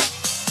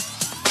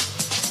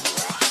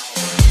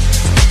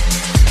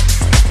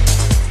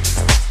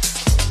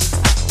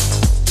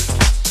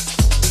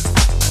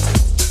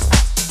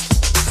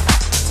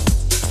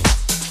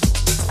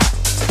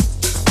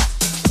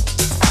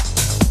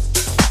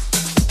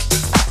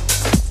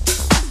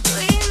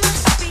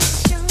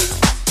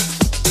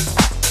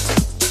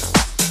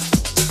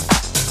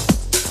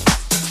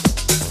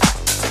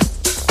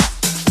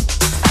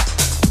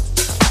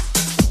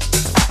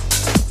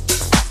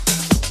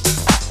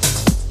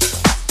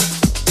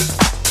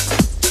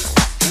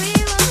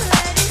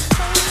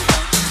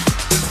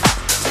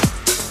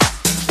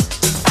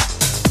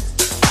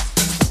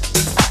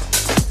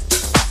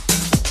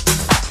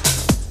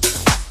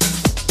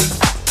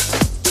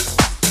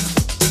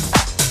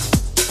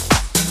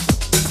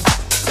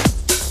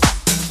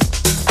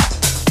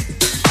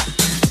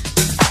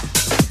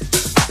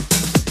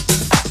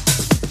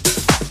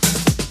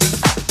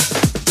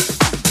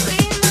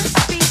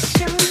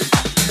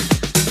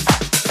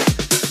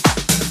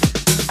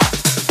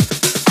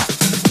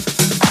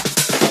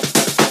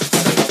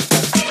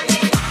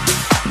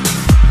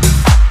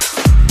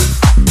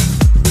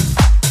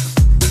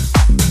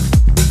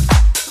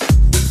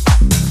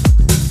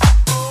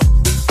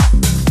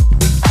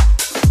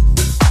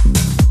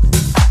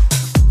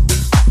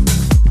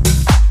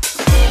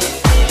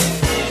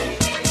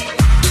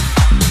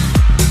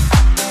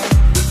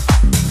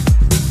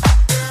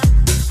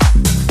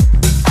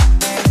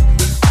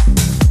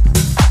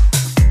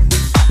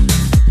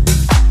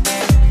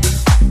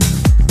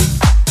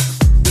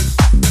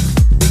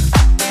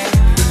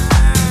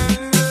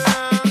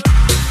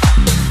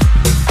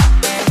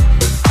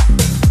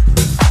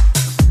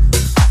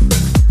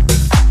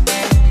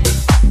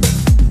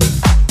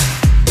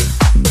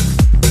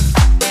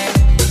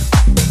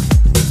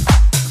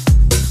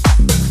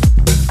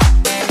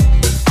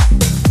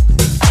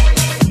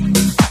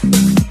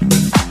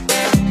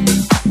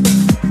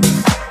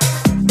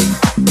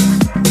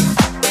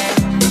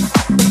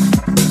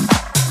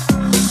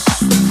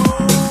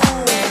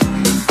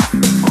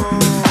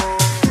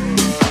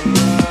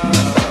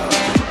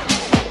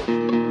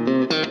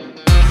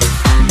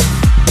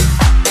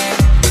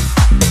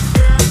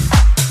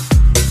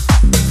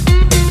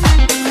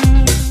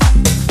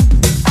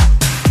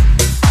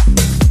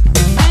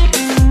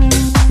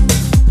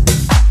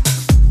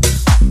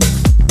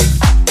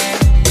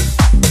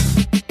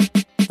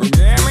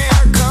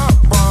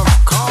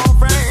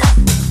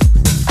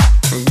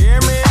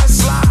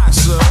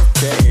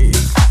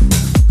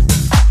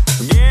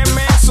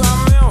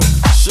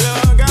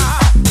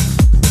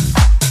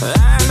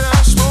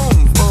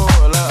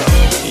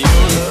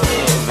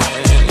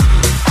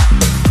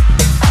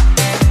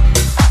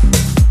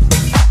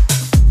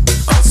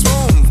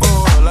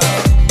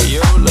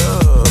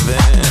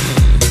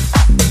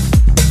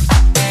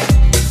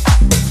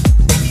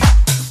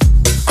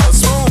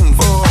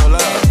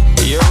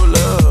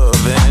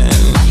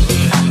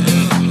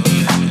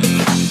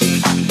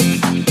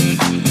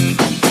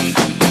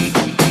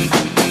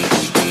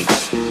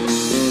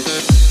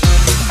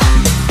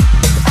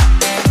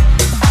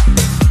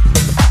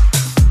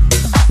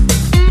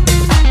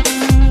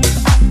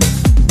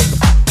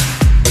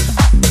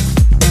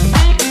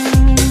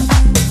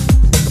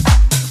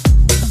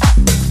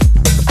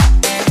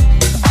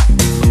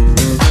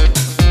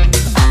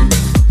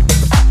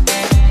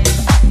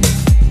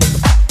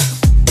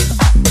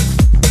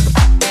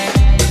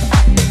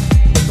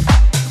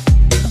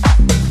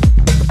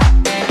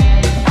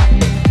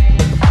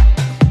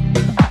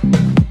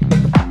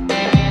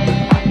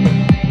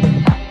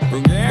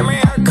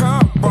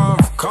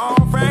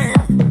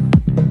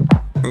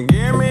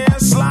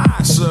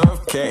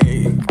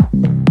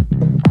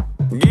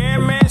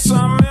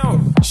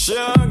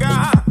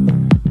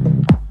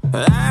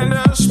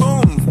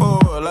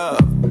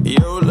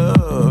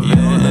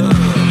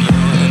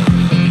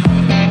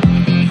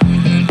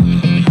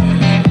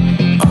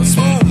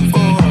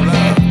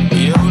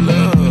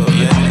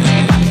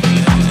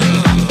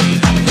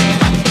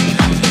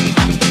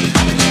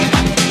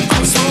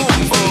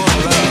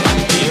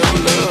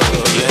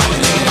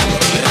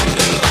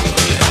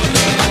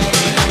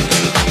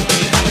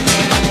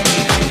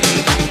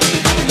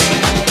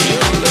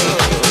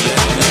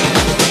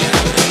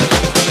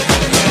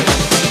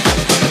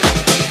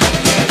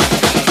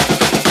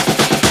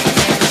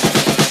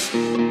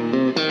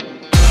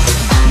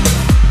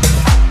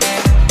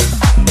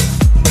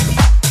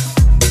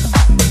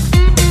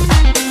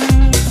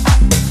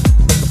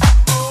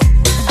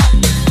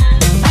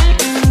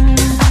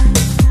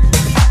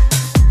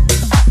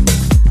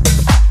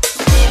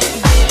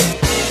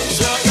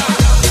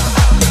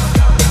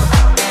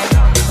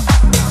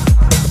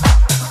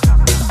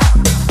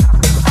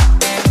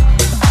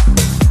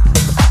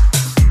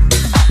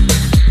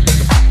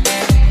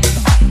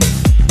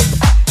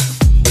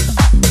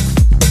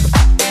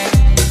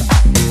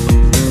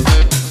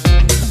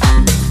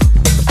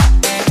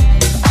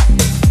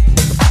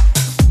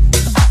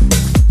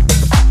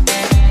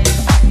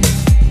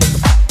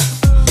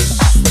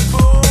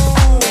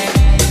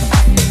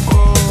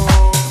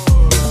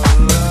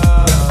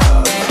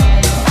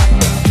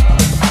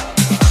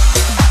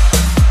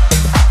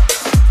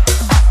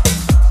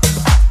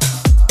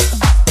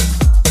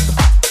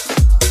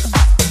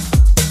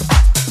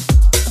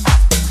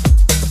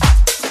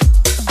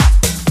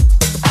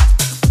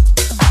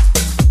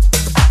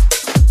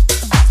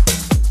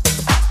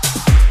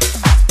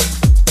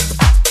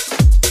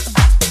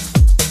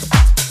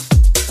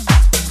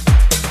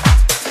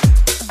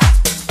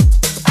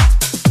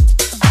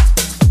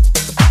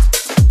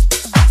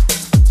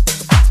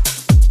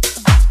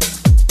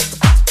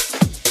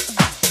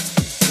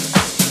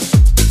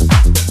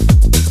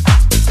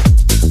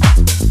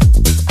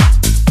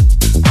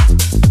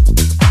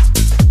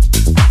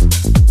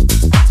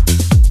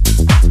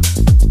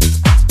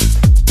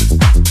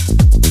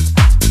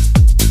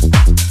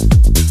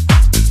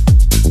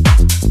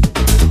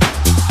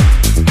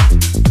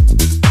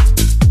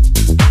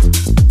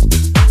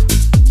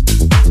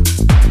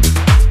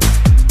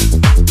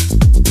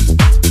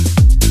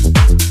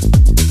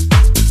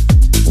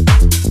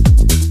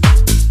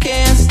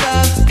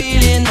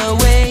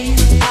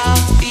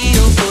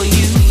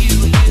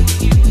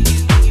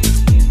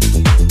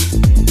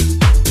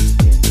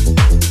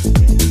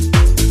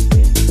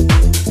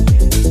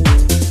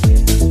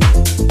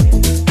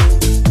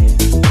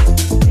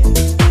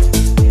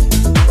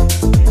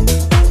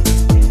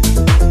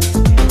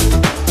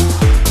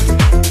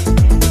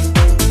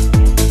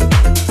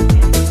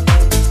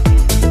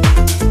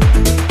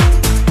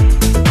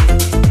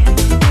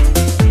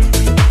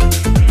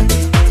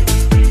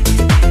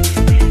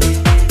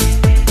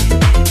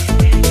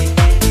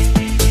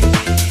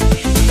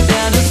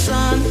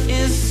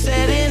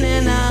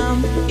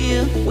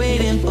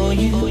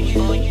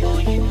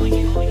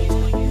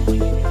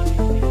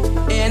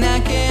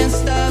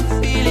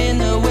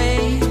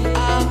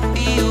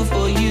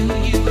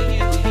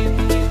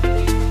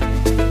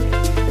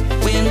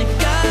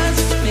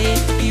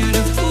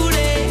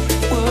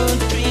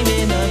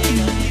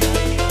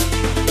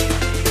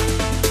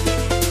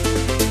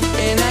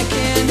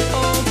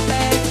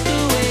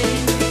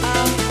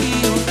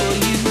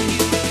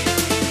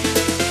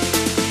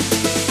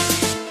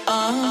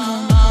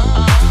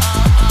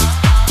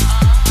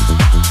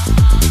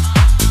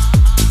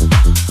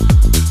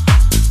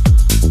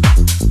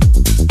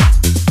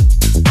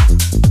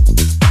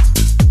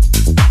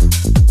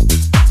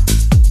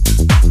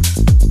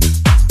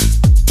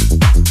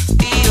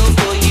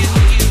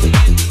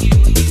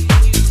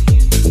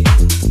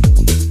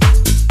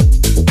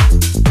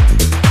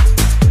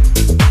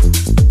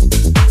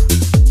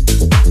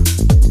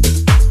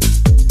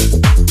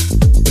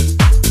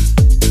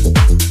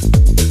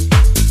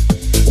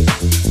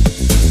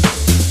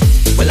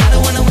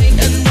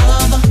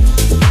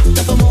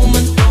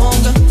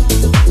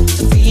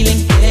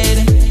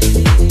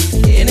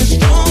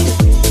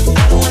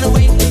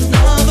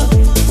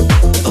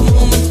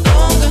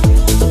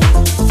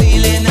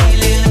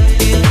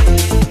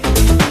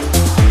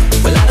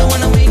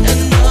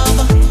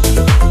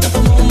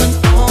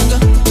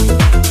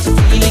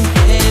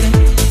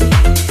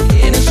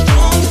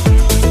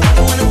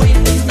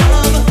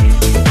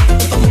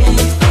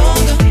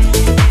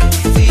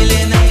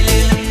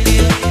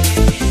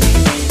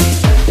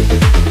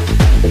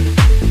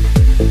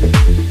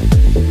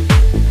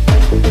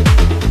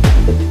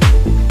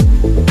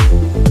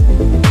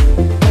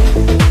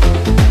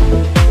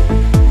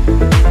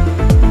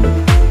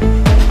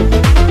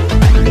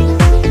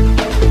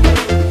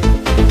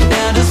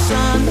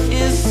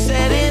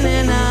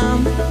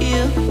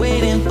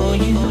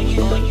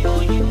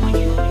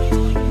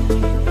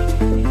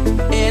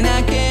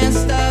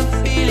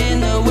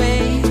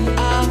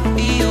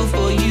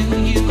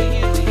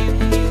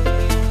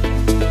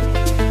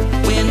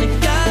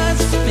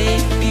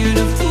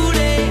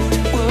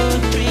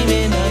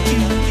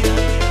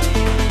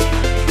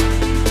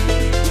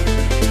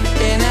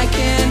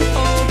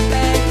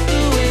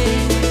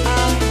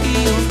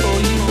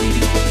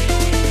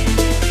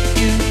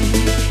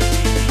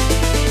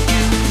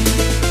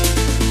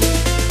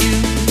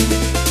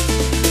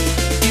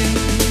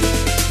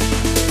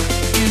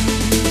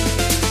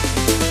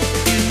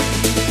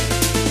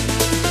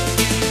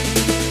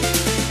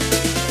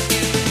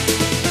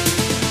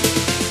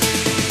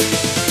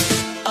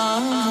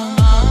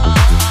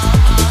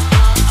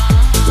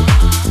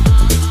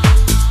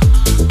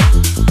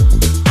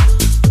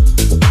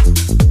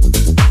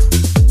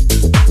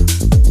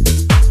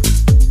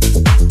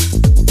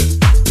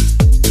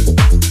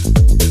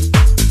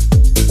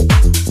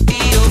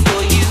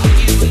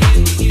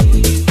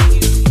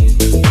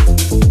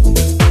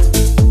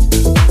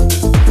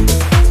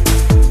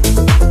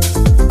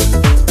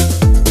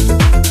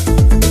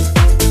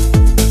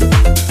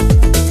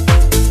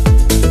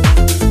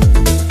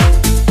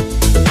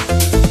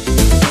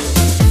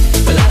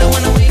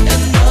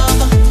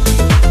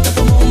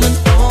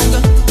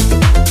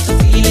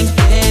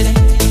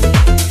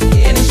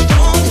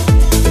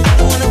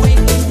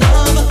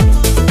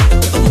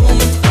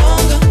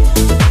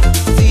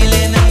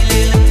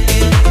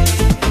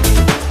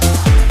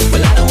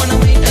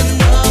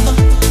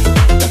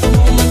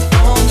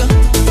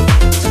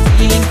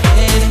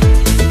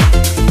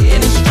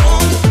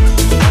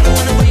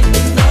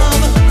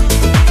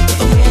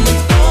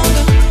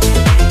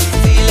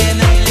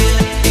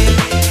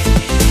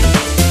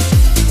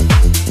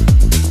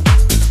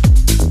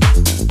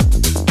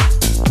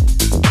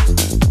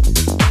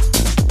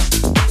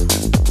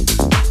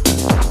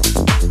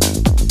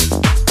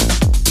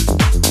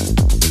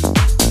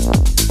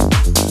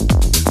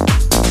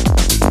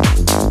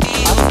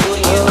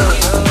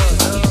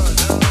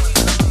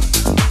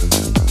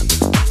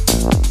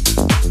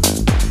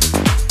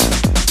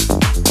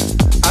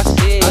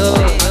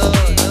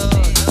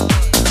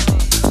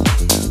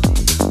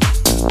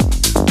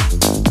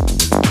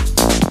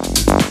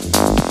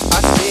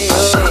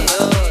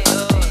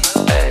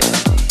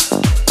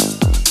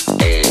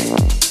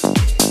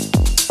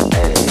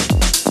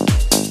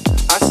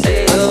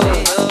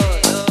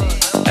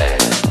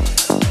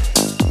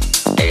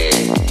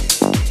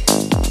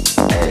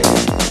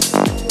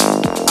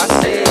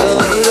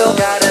 You don't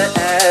gotta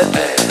ask,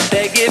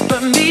 beg it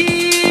from me.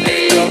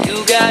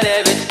 You got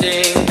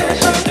everything,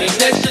 everything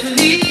that you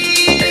need.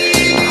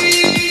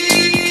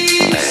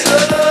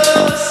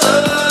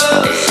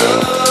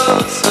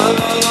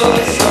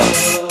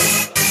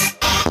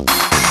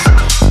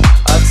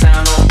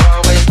 Uptown on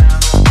Broadway.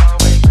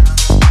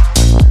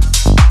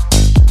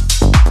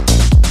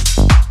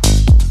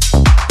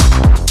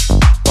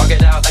 Walk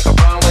it out like a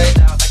runway.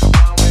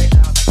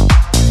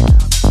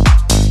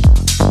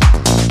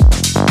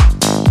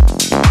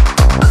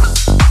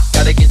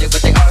 Gotta get it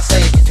what they all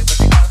say.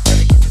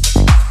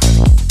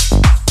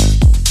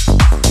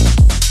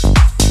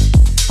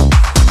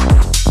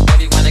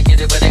 Baby wanna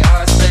get it what they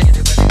all say.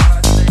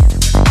 West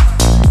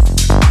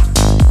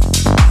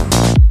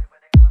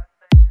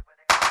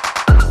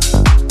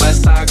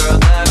Side girl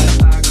love me.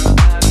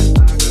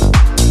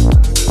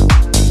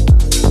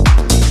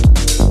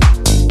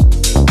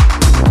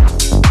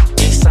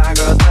 East Side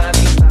girl love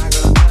me.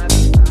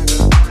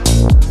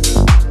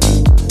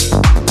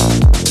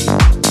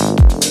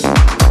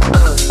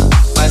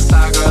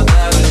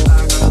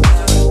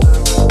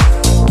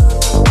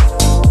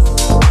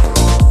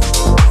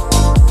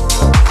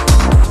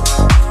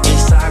 West Side girl love me.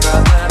 East Side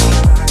girl love me.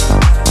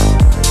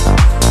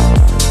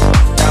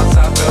 Down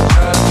South girl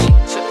trust me.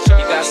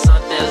 You got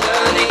something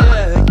lovely.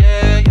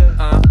 Hey,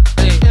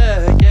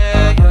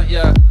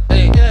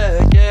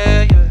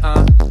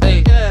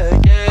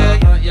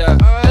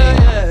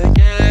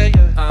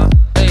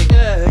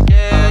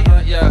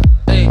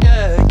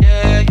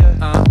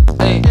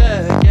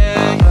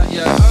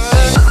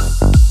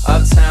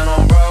 Uptown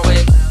on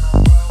Broadway.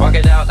 Walk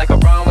it out like a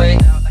runway.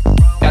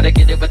 Gotta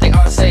get it what they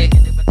all say.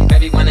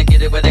 Baby wanna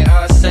get it what they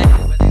all say.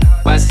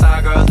 West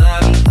Side girls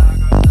love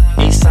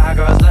me. East Side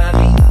girls love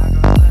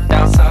me.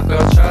 Down South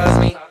girl trust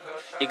me.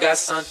 You got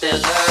something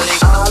lovely.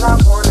 All I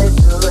wanna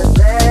do is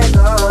let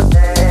go,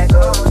 let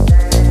go,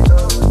 let go.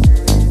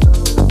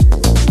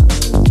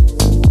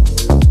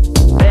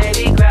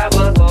 Baby grab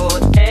a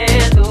hold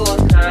and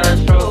lose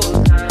control.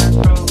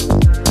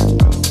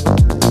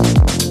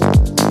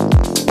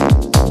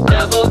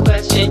 Never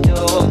question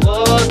your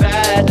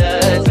morality.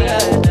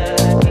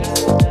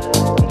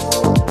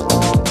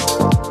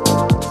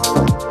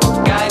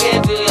 Gotta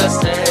give you your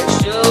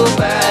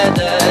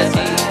sexuality.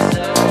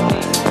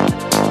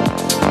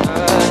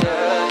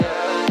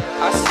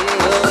 I see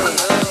you.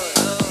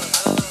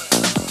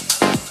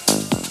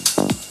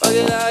 Oh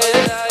yeah,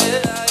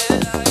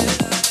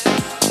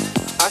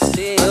 I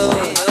see you.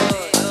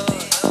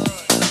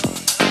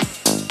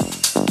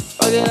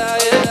 Oh yeah,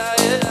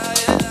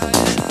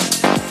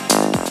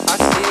 I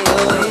see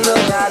you. You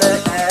don't gotta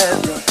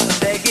ask me,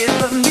 beg it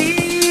from me.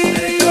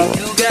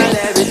 You got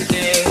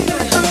everything,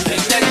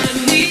 everything that you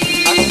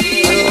need. I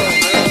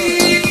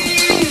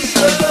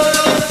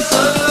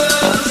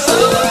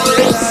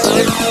see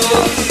you.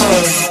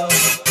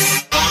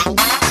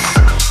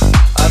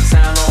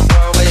 Uptown on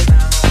Broadway.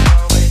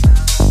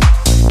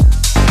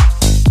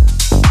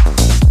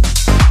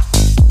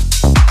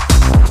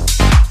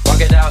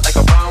 Walk it out like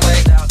a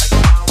runway.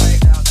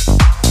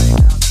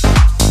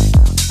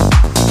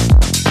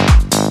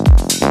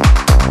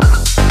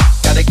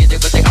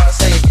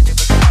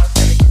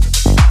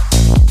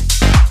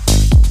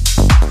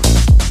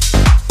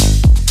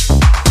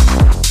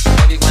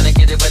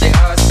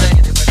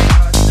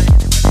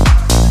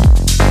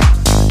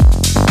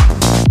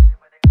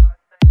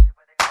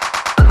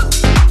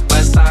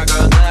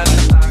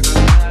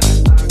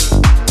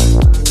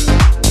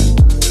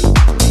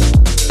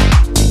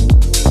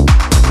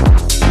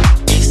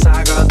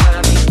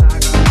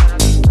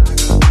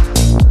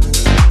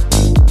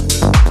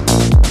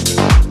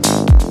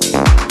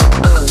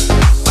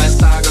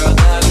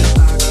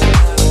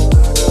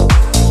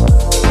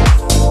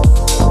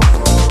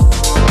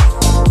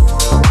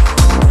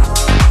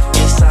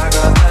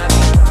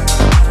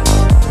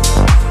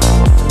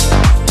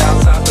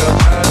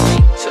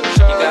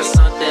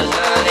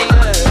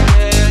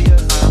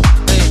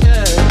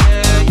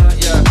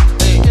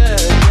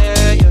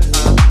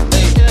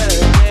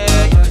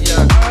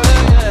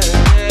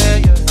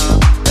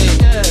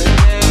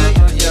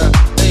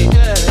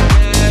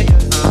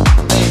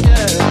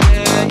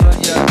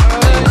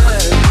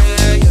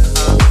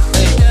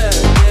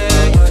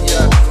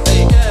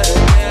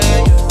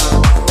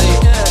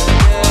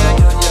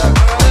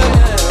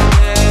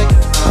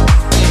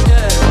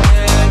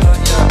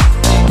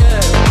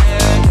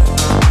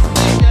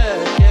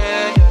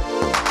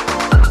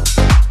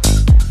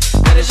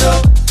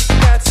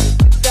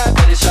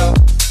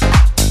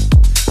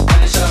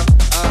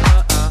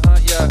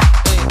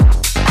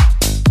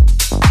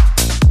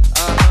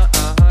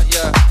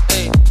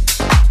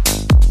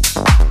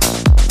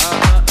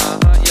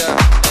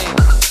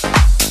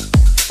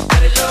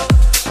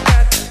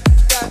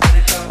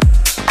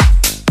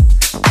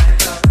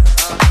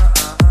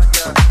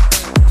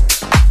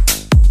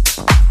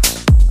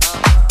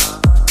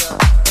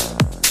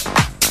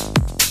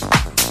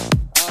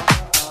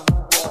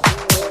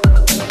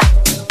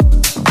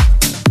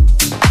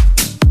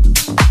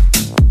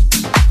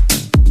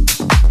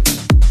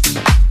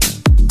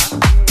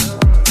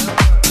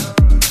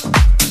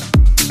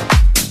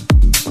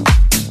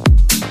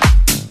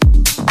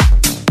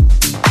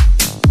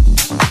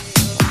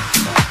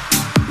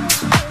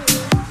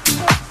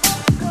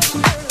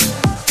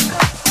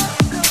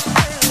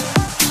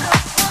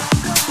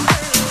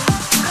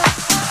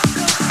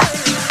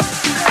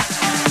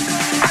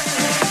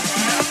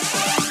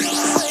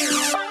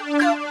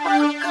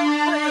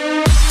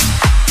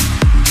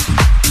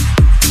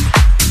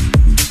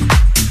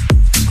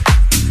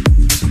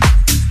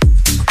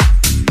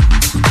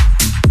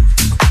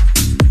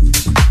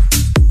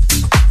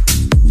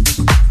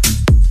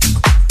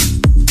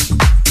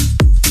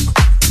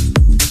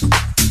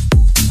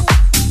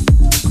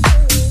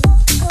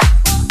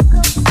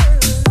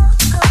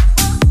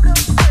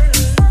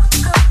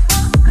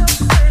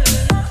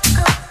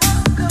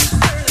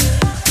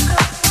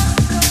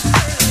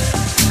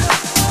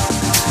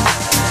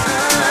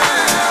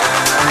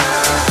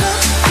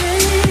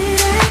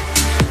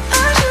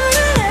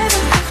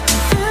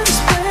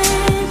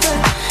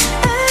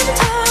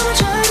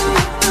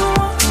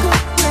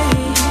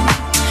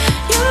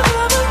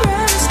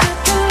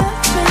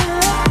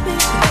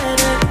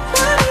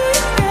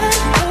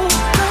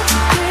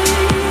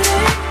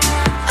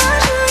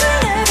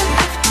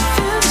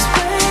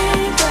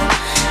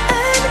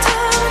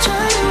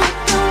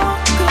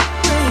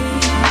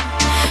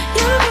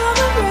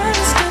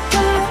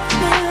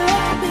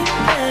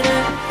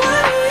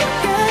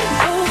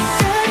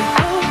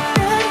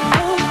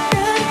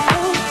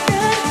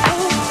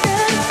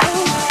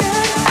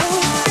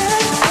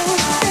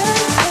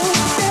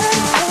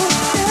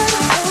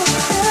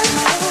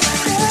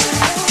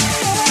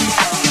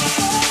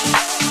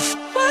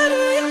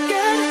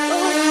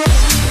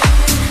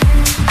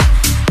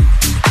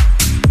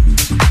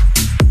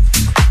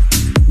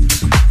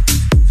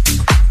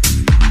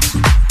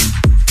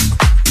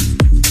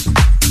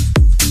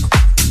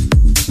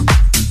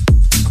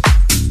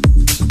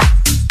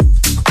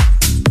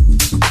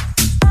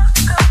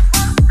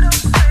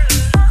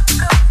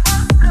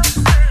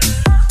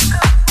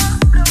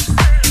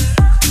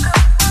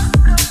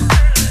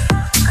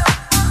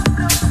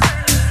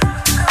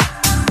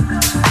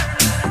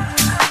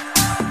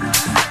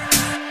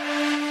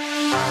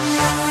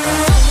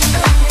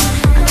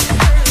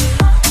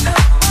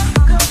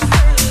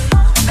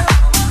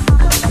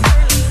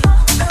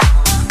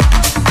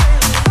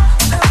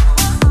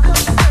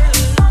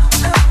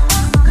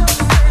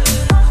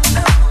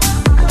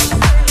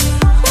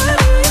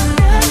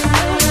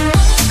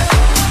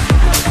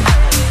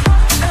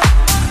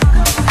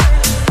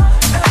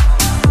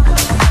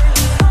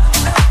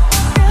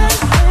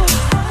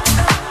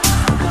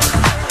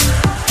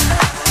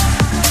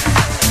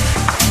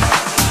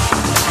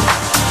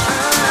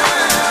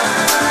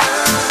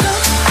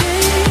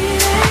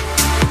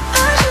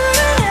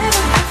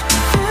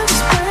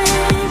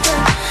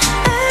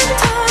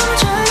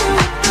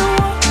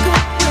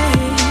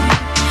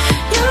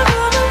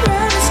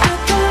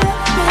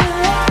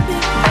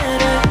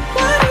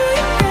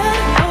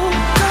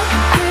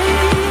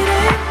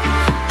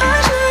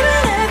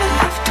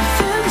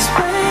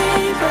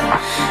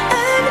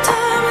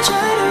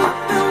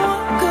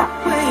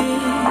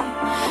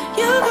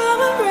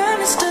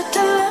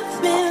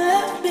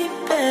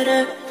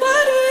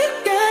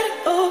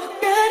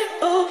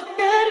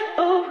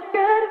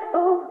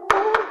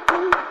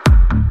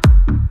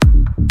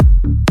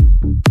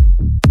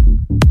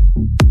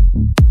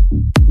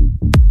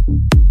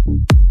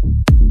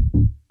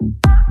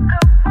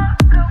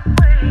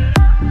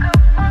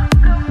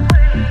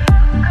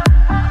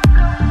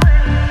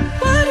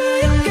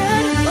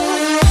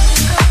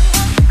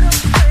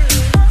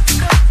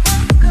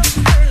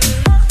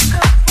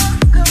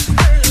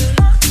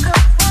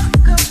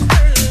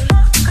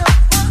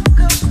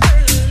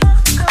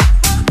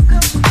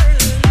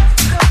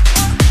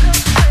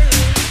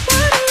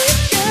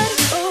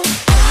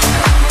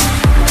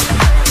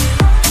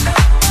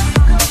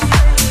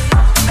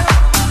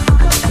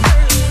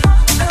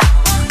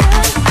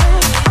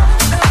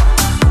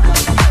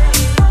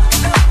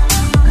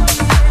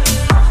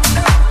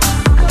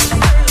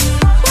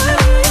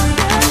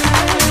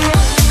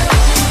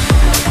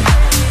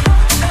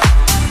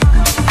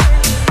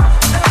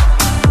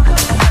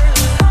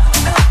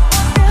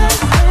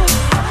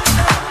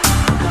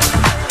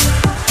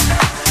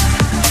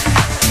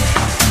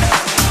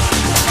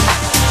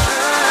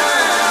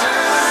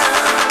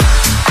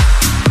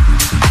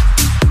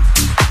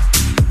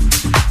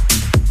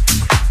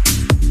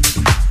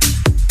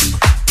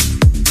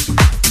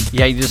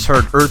 Yeah, you just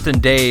heard Earth and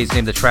Days.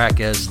 Name of the track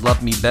is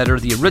Love Me Better.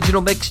 The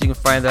original mix, you can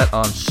find that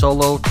on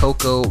Solo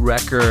Toco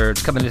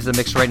Records. Coming into the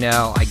mix right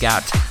now, I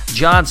got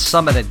John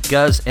Summit at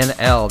Guz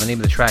NL. The name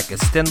of the track is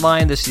Thin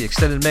Line. This is the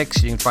extended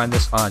mix. You can find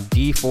this on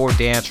D4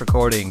 Dance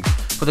Recordings.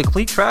 For the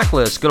complete track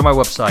list, go to my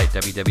website,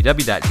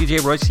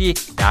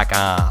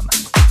 www.djroyski.com.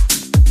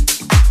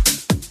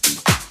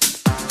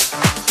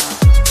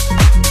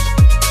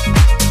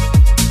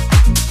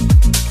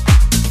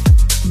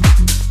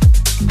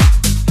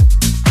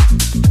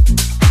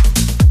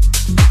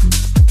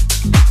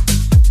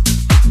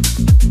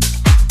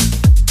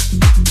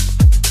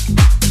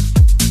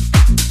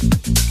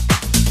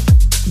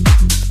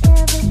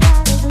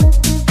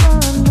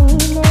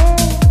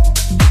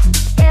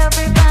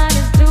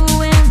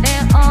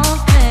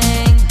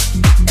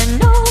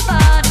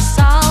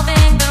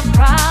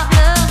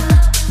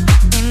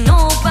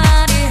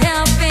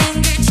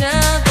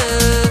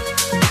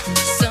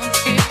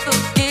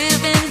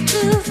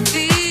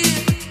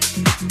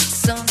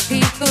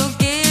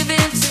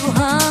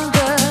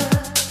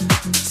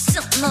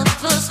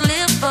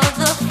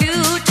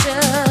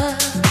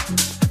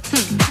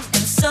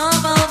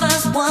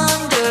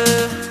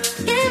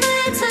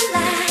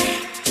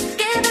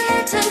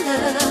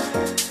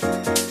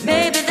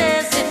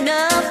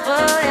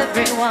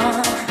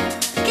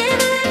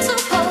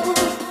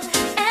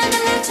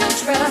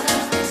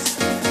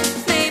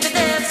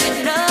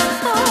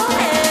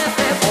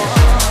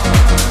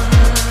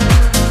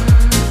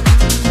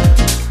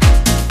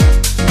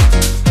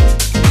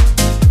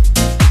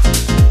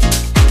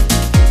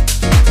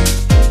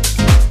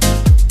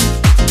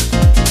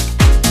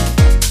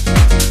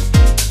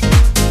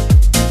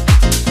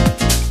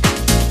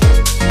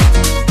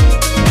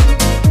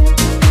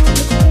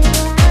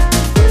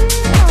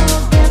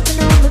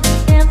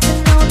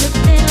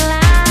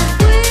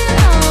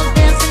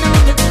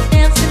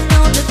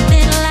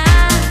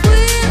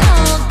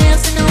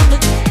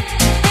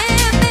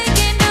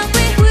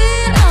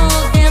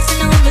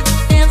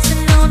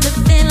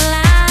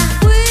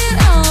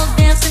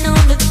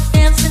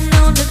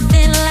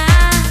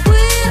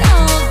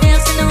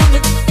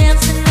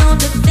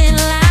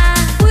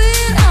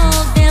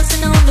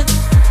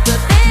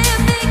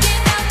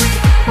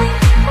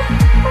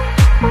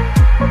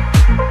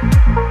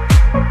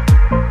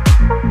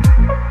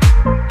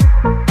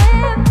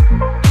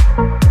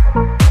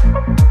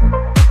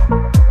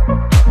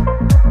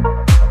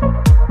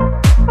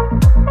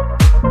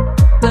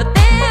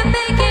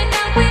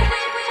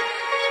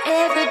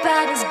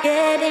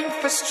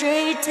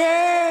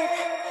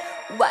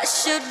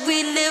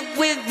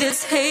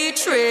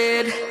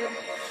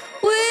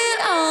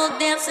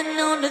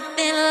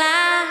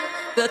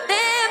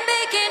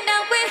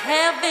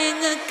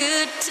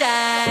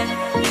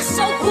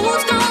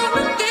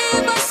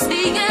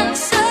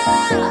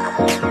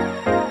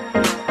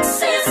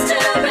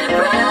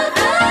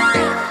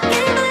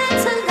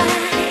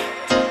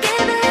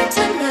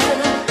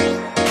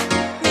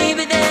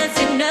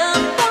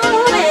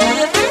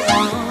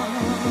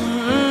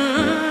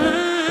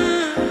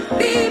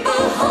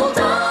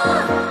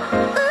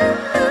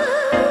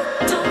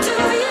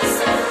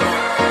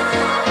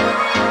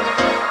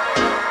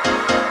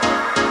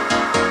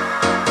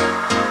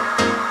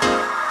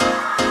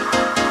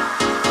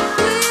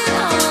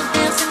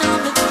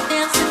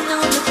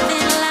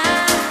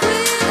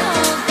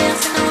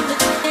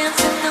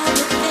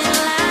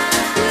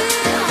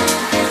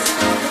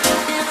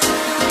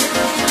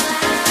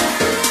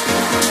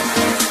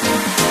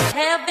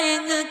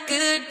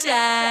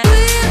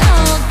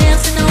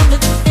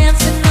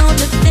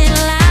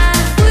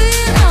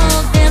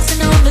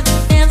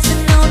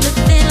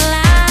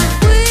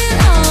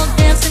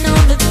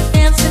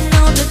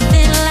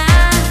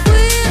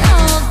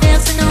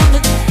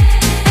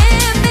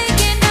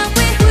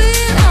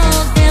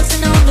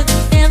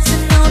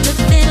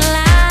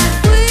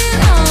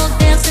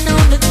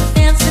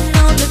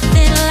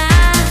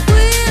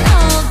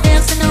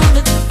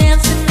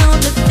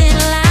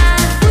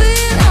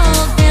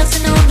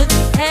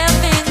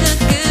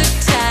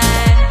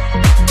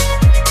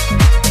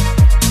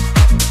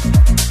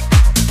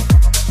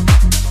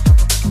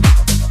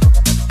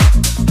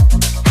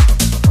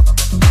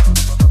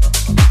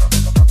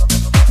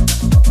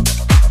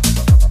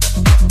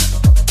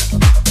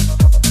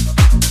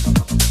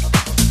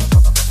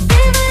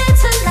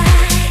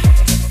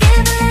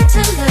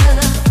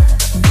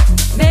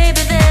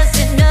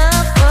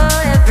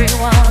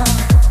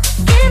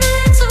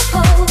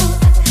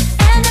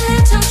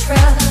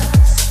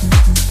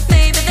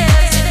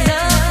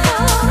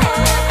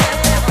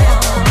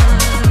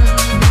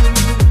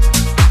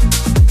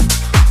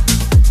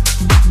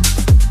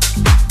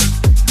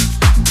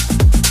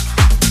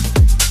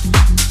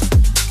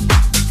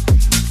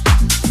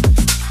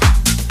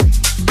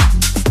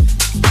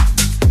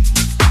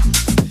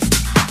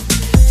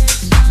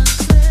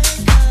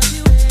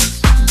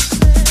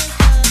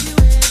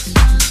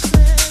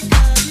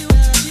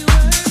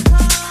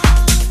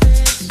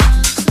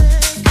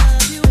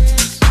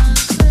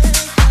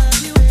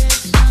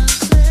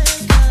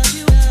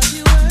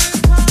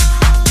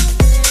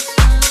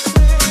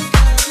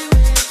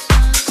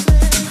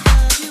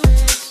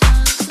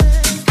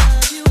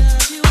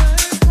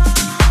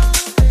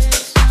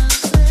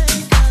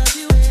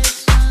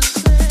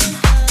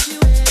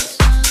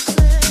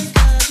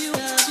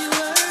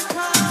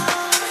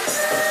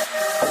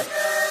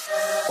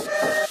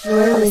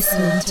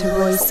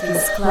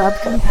 Club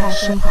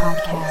Compassion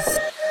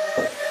Podcast.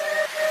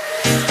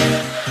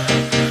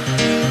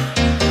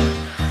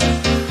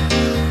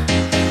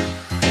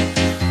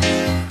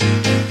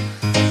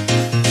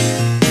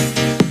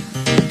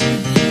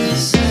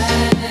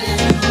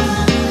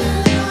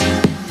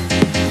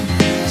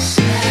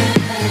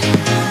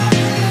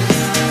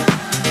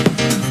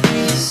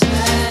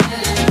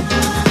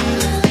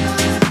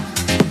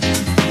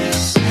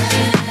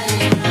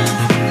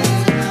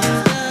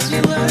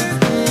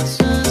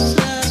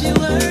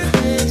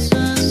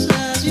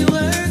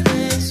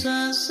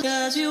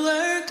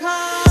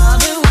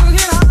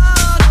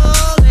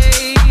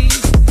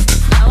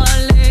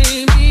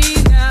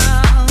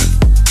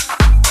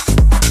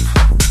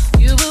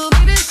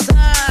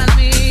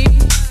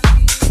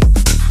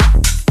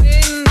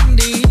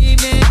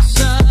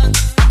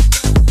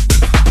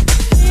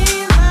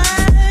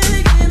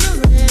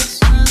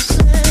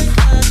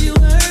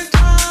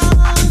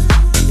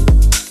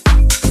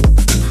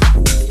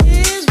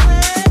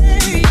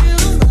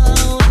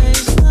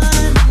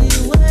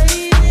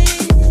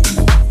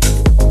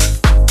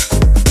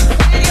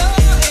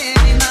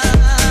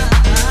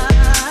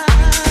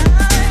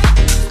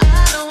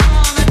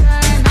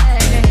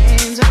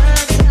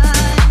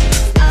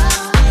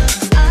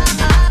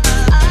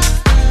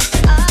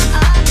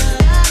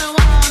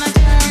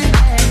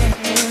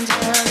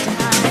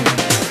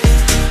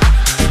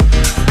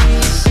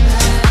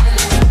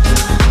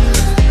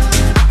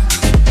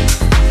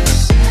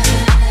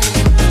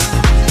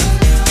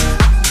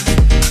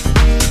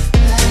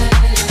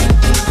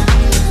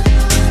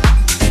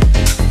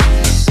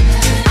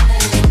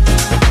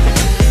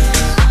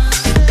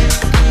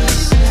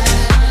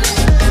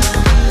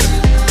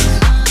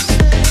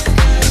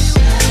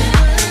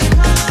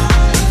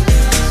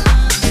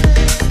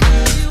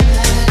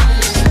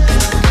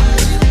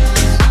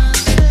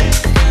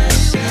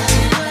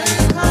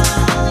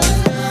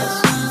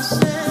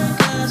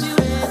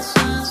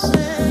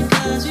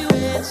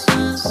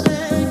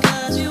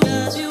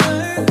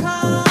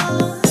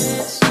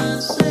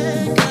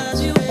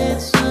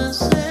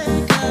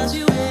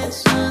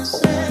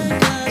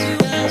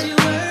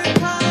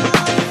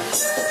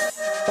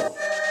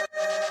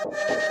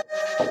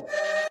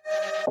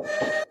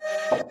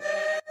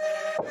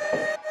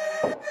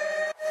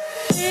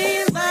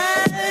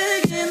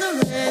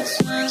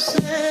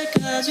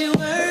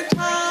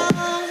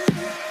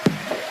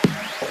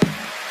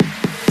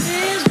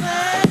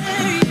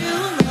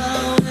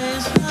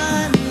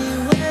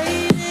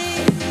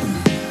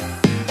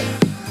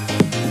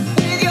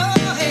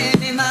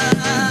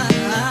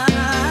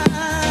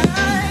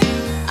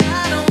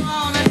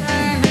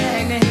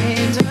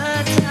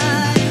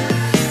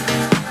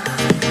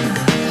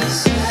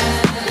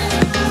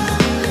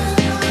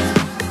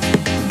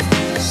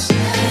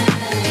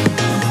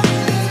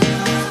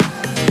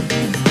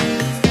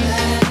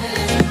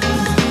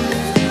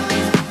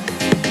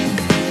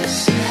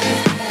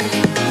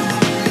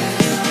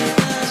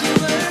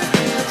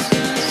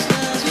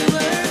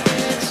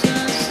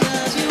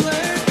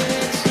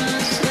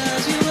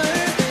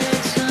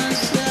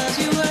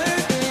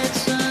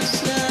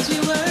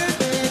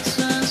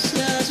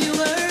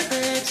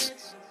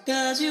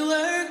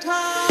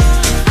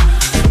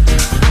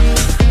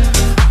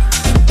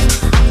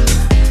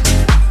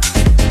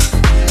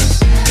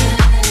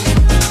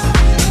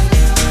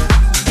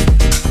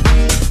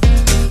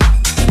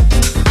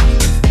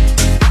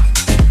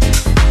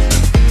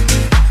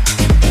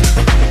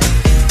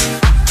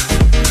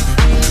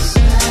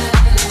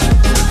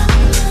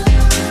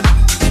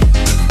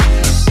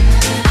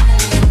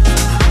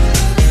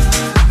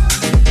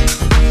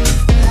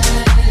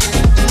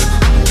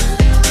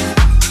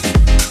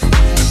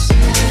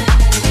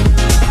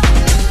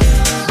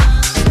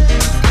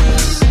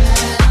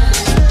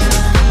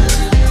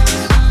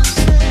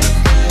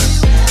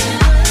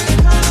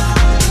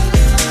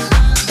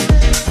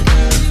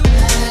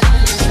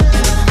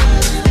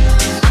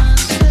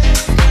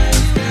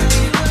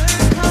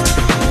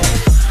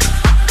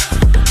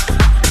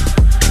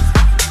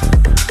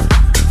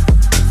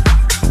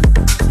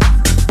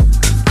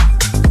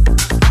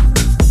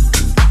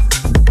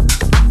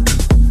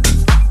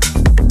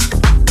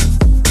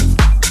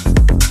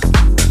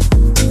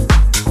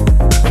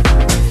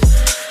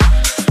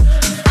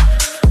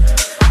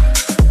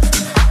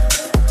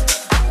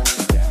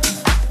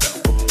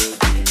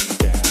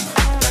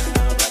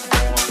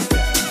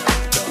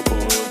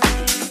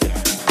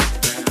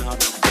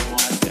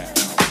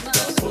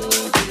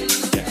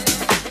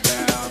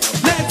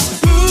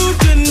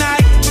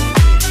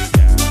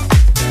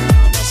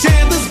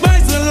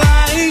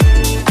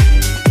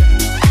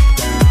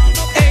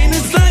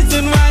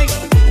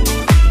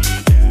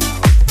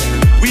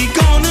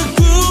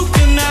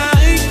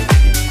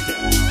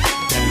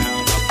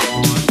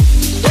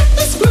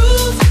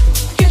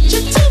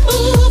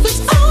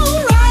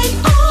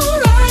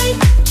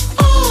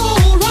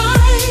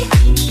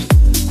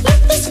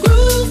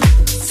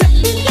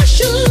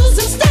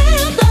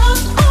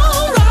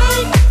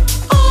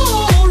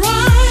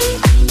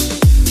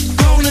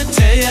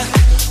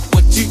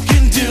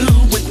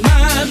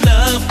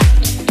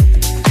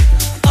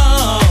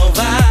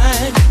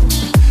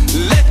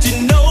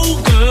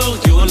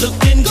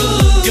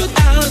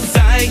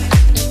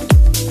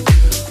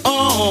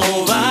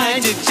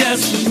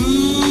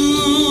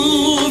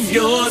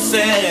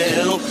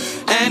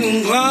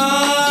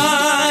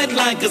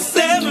 like a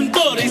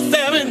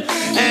 747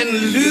 and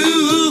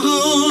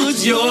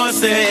lose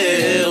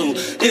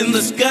yourself in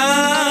the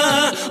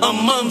sky,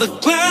 among the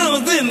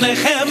clouds in the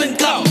heaven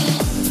call.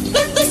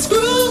 Let this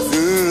groove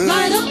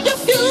light up your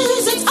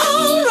fuse. It's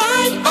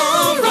alright,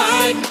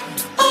 alright,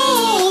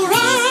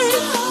 alright.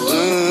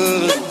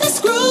 Let this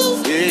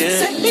groove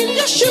set in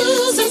your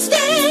shoes and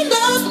stand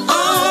up.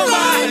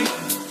 Alright,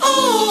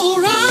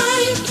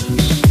 alright.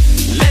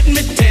 Let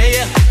me tell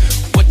you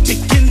what you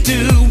can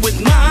do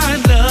with my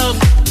love.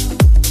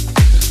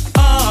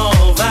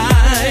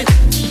 Alright.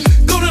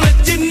 Gonna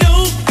let you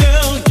know,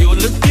 girl, you're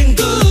looking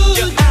good.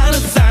 You're out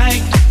of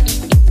sight.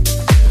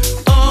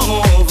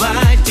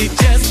 Alright, you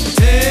just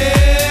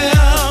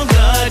tell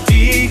the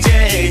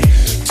DJ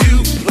to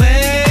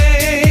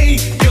play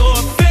your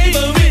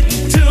favorite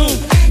tune.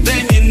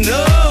 Then you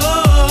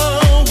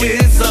know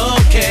it's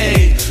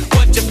okay.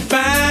 What you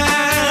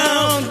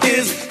found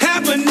is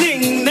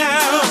happening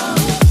now.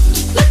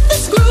 Let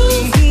this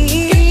groove get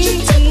you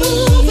to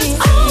move. It's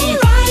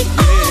alright,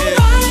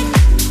 alright,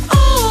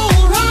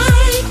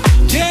 alright.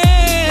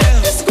 Yeah.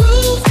 Let this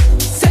groove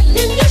set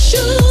in your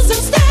shoes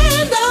and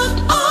stand up.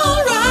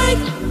 Alright,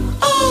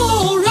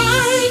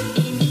 alright.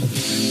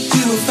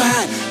 You will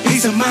find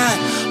peace of mind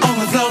on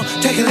the floor.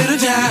 Take a little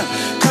time.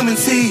 Come and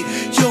see.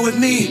 You're with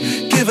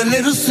me. Give a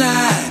little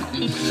sign.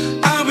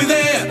 I'll be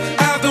there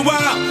after a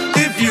while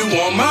if you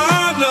want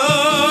my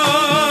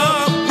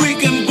love. We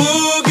can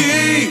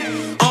boogie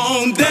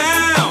on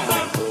down,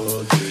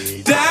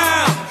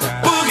 down,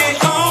 boogie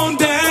on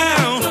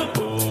down,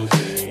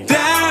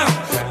 down,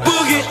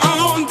 boogie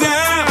on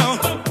down,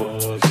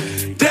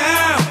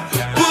 down,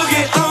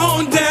 boogie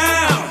on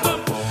down,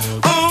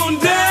 on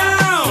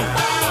down.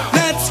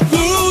 Let's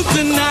groove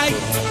tonight.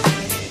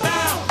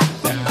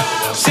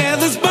 Share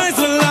the spice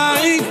of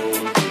life.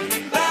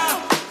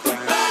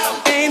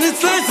 Ain't it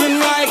slicing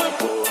right?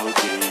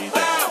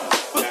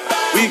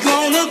 We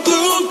gonna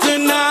groove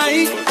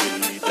tonight.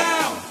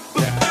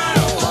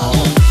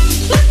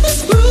 Let this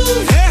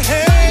groove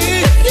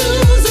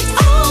diffuse. It's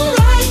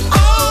alright,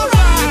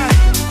 alright,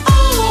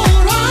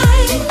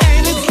 alright.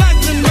 Ain't it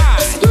slicing right? Let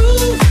this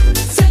groove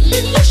set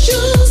in your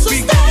shoes. So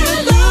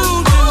stand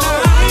up.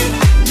 Alright,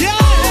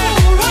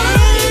 alright.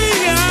 Let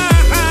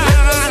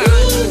this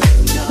groove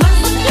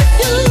light up your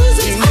fuse.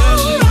 It's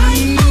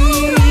alright,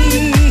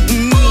 alright,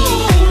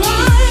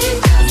 alright.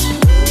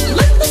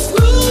 Let this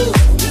groove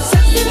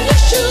set in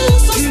your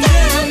shoes. So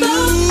stand up.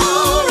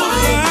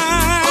 Alright,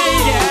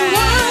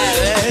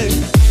 alright.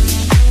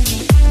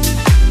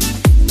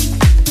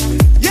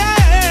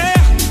 Yeah,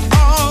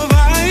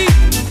 alright.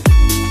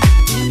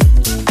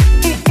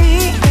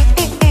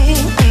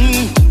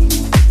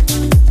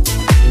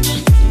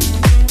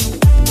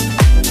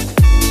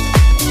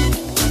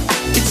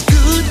 It's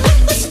good. Let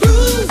this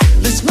groove,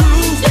 let's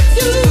groove.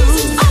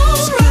 Diffuse.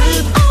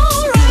 Alright,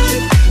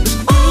 alright,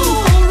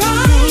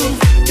 alright.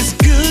 It's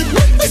good.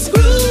 Let this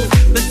groove,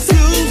 let's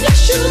groove. Your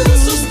shoes,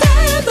 so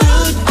stand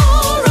up.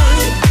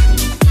 Alright.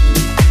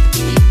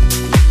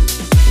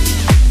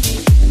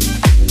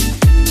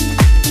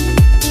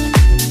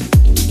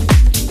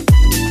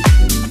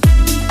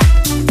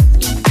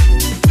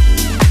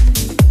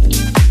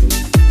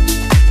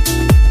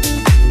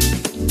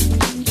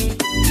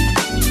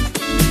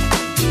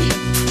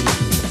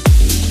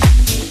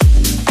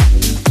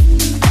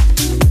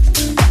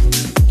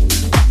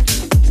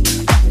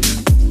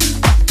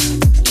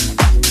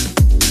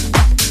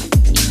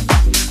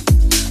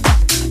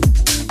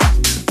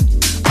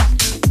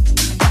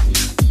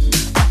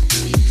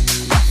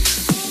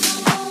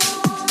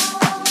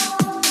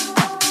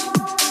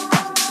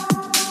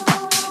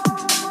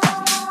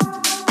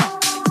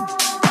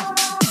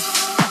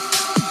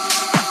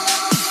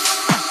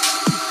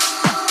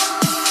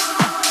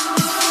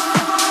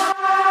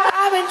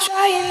 I've been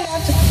trying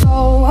not to go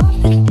off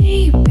the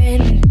deep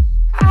end.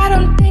 I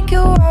don't think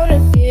you wanna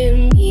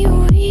give me a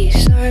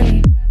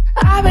reason.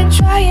 I've been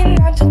trying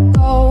not to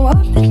go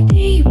off the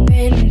deep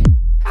end.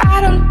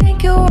 I don't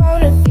think you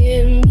wanna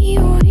give me a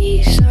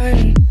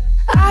reason.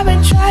 I've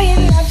been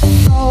trying not to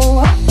go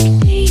off the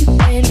deep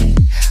end.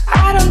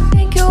 I don't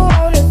think you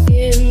wanna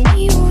give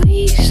me a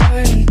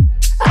reason.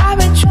 I've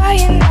been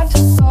trying not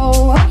to go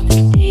off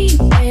the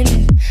deep end.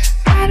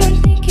 I don't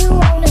think you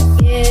wanna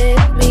give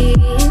me.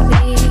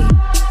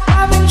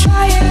 I've been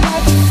trying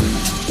not to.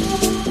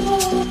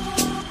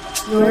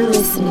 You're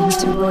listening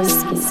to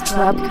Royski's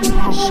Club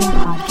Compassion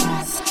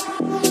Podcast.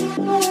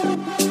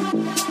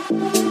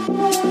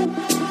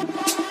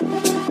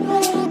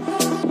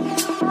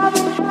 I've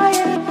been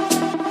trying.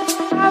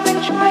 I've been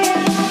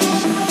trying.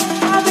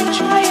 I've been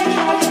trying.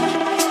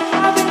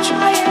 I've been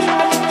trying.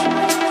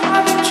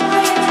 I've been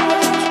trying.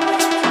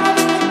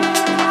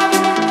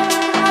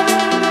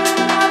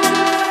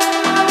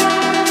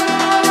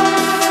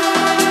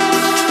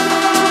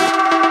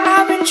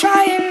 I've been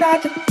trying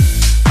not to.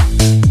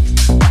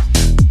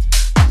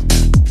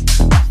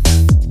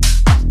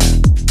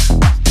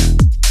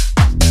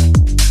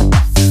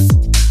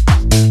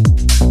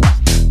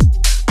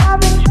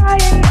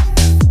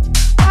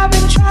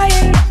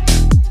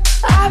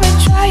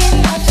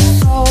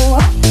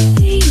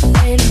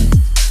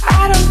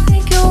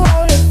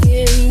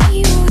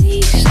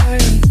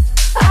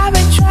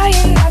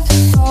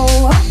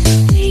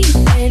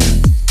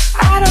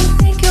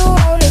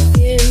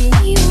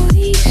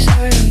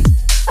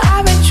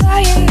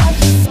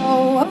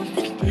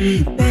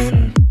 deep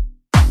end.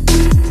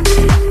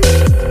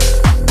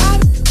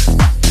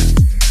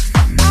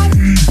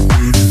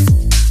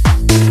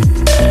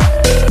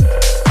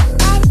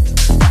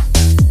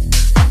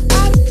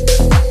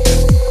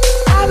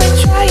 I've been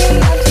trying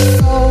not to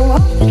go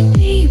off the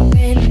deep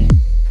end.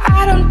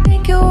 I don't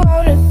think you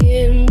wanna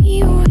give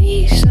me a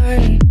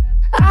reason.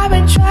 I've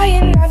been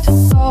trying not to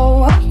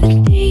go off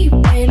the deep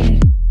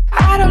end.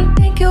 I don't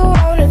think you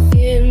wanna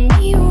give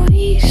me a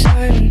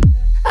reason.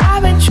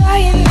 I've been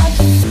trying not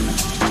to.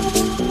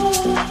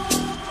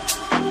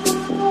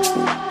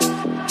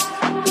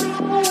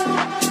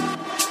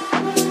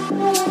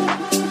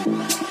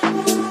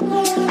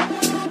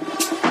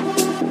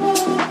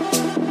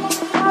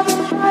 I've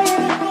been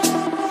trying.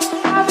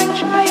 I've been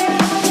trying.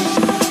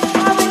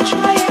 I've been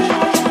trying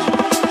not to.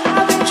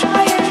 I've been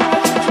trying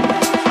not to.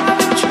 I've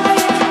been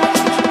trying not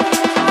to.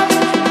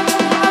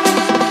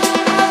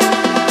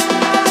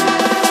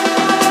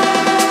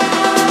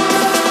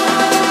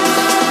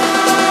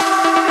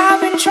 I've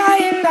been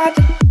trying not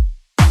to.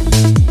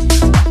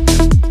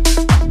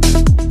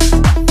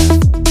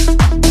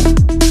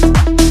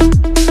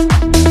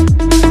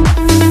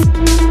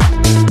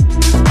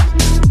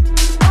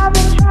 I've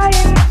been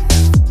trying.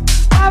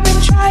 I've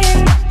been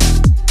trying.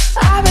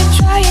 I've been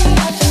trying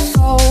not to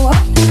go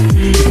off the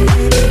deep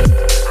end.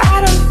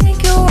 I don't think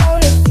you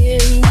wanna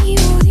give me a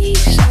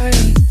reason.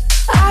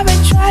 I've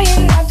been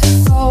trying not to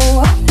go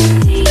off the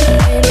deep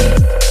end.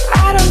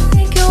 I don't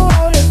think you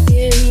wanna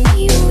give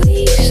me a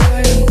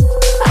reason.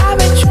 I've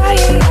been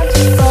trying not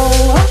to go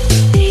off the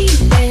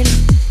deep end.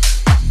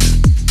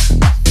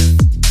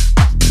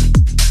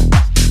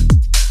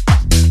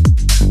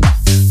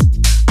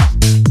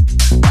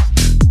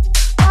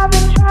 I've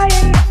been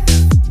trying.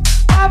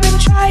 I've been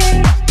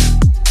trying.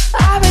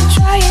 I've been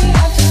trying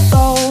not to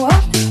go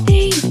off the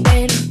deep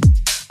end.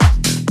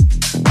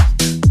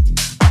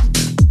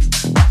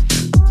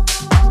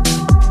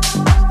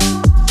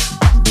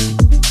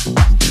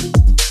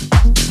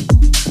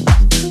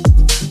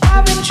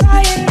 I've been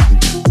trying.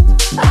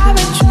 I've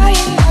been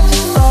trying not to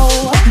go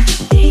off the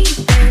deep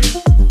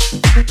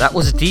end. That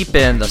was Deep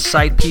End, the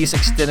Side Piece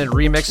extended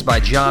remix by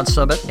John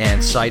Summit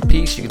and Side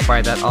Piece. You can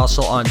find that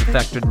also on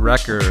Defected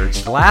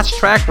Records. The last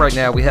track right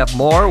now, we have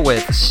more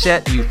with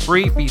Set You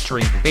Free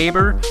featuring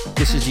Faber.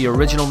 This is the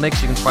original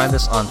mix. You can find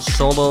this on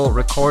Solo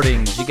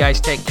Recordings. You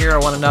guys take care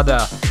of one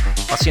another.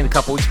 I'll see you in a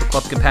couple weeks for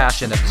Club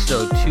Compassion,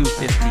 episode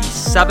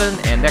 257.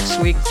 And next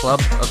week,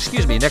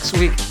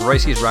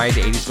 Royce's Ride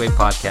to 80s Wave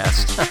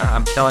podcast.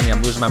 I'm telling you,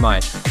 I'm losing my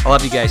mind. I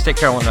love you guys. Take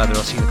care of one another.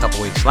 I'll see you in a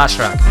couple weeks. Last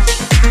track.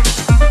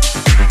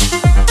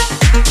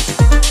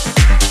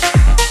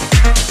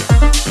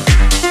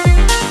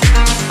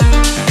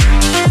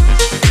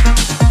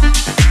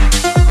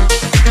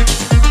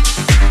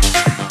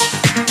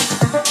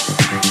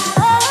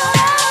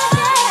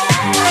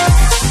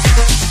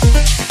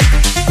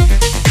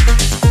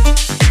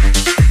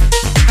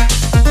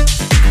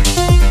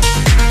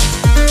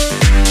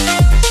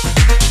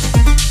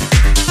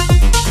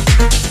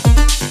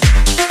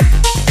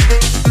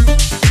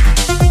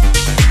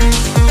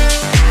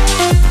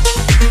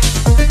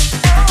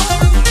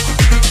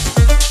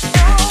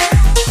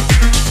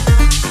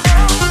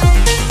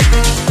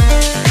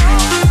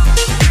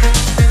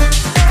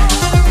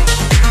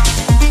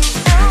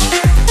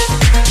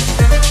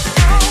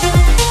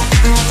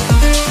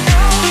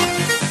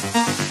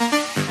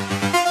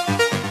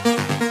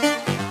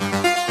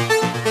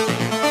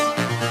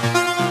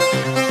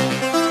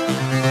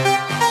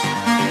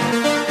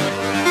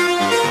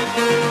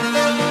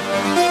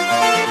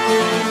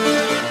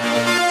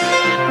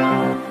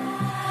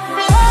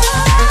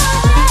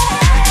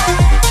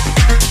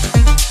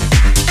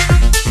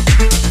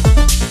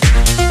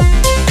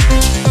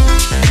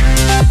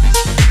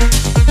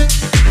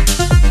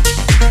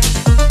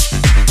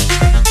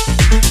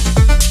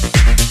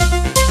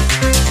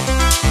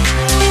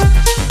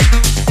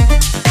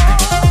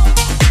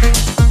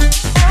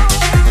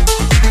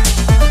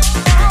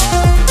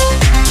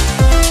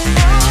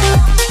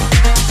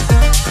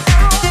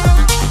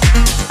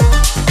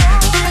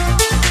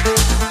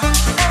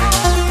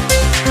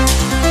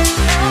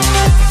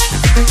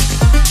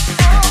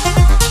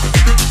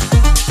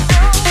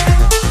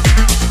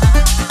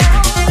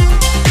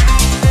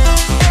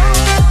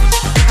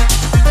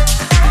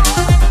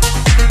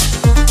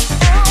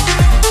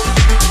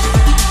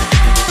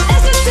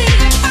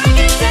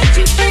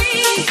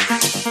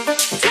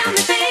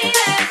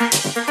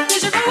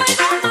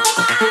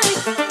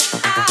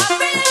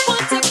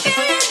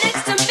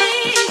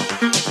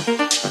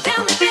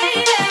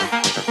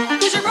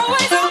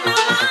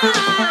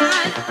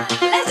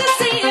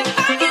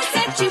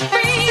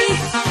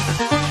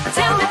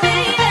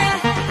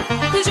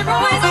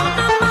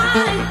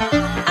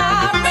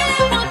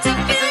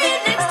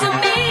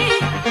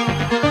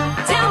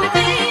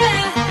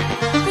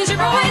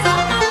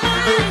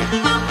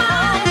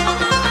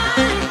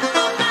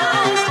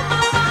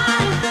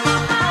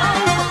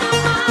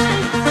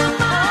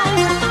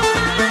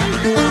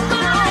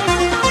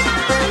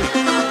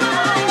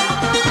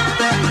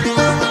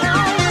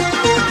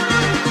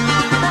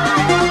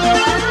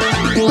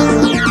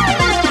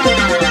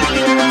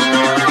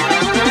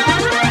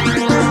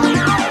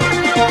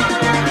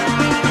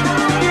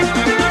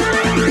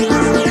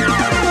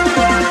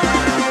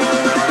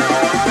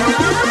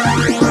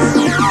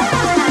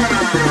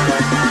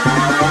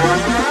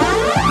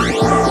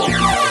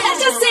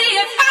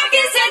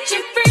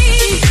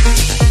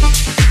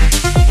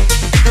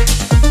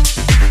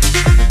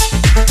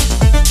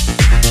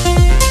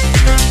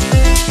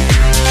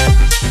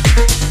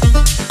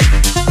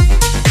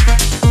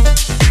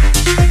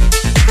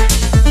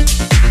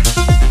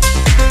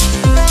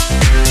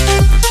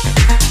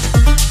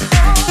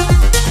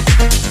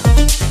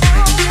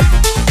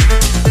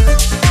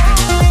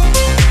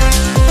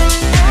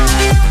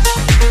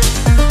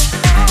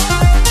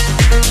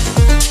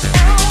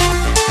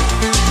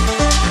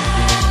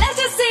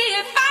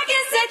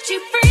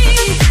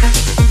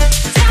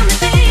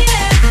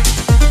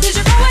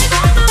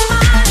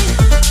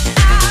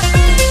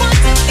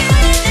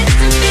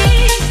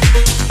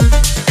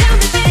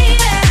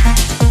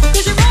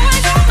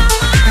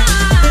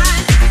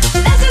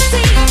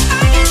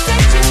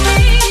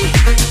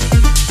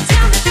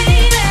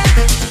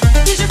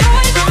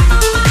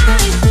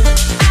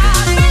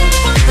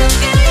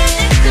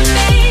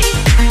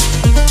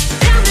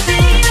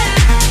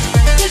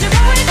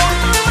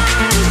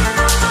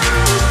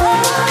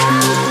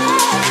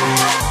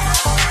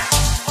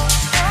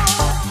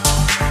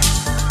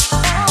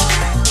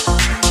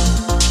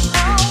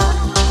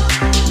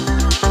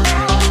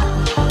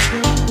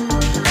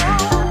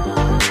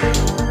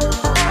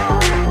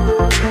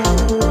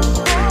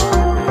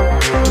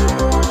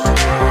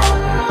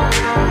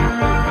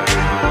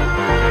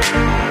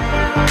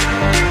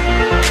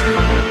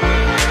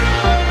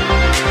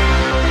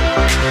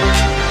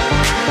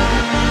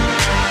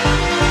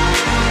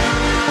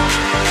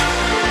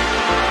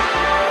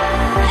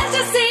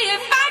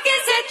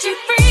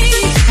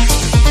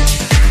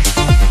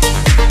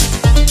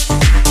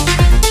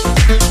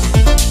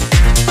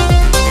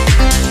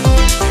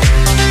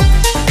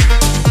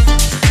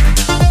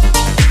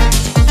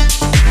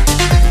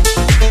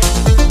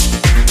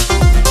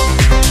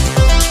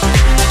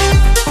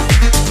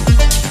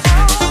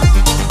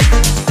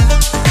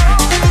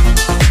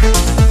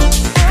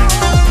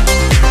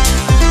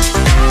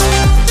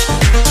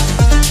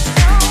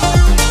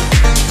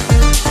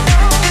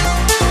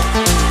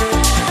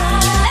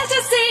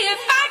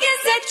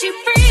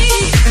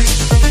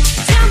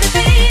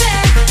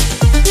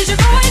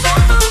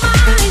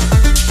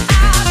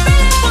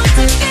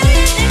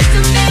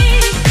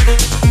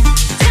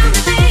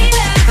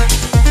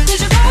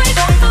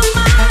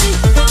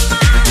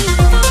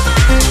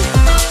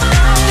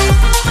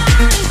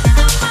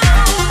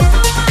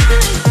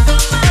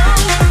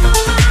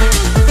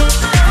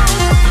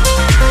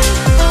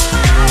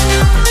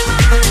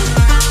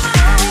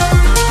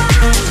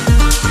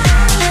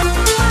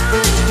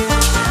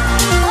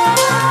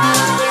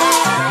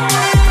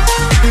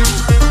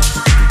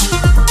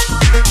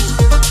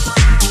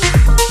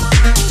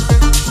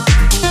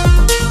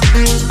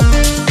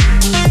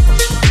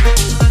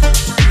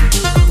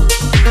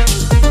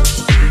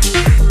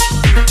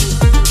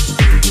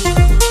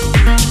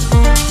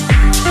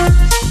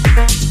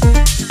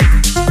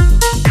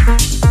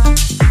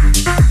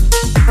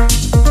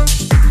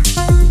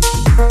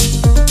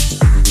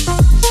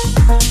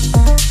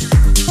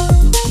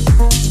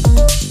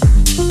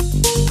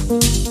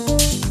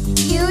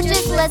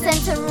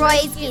 to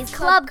Royski's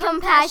Club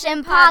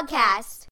Compassion Podcast.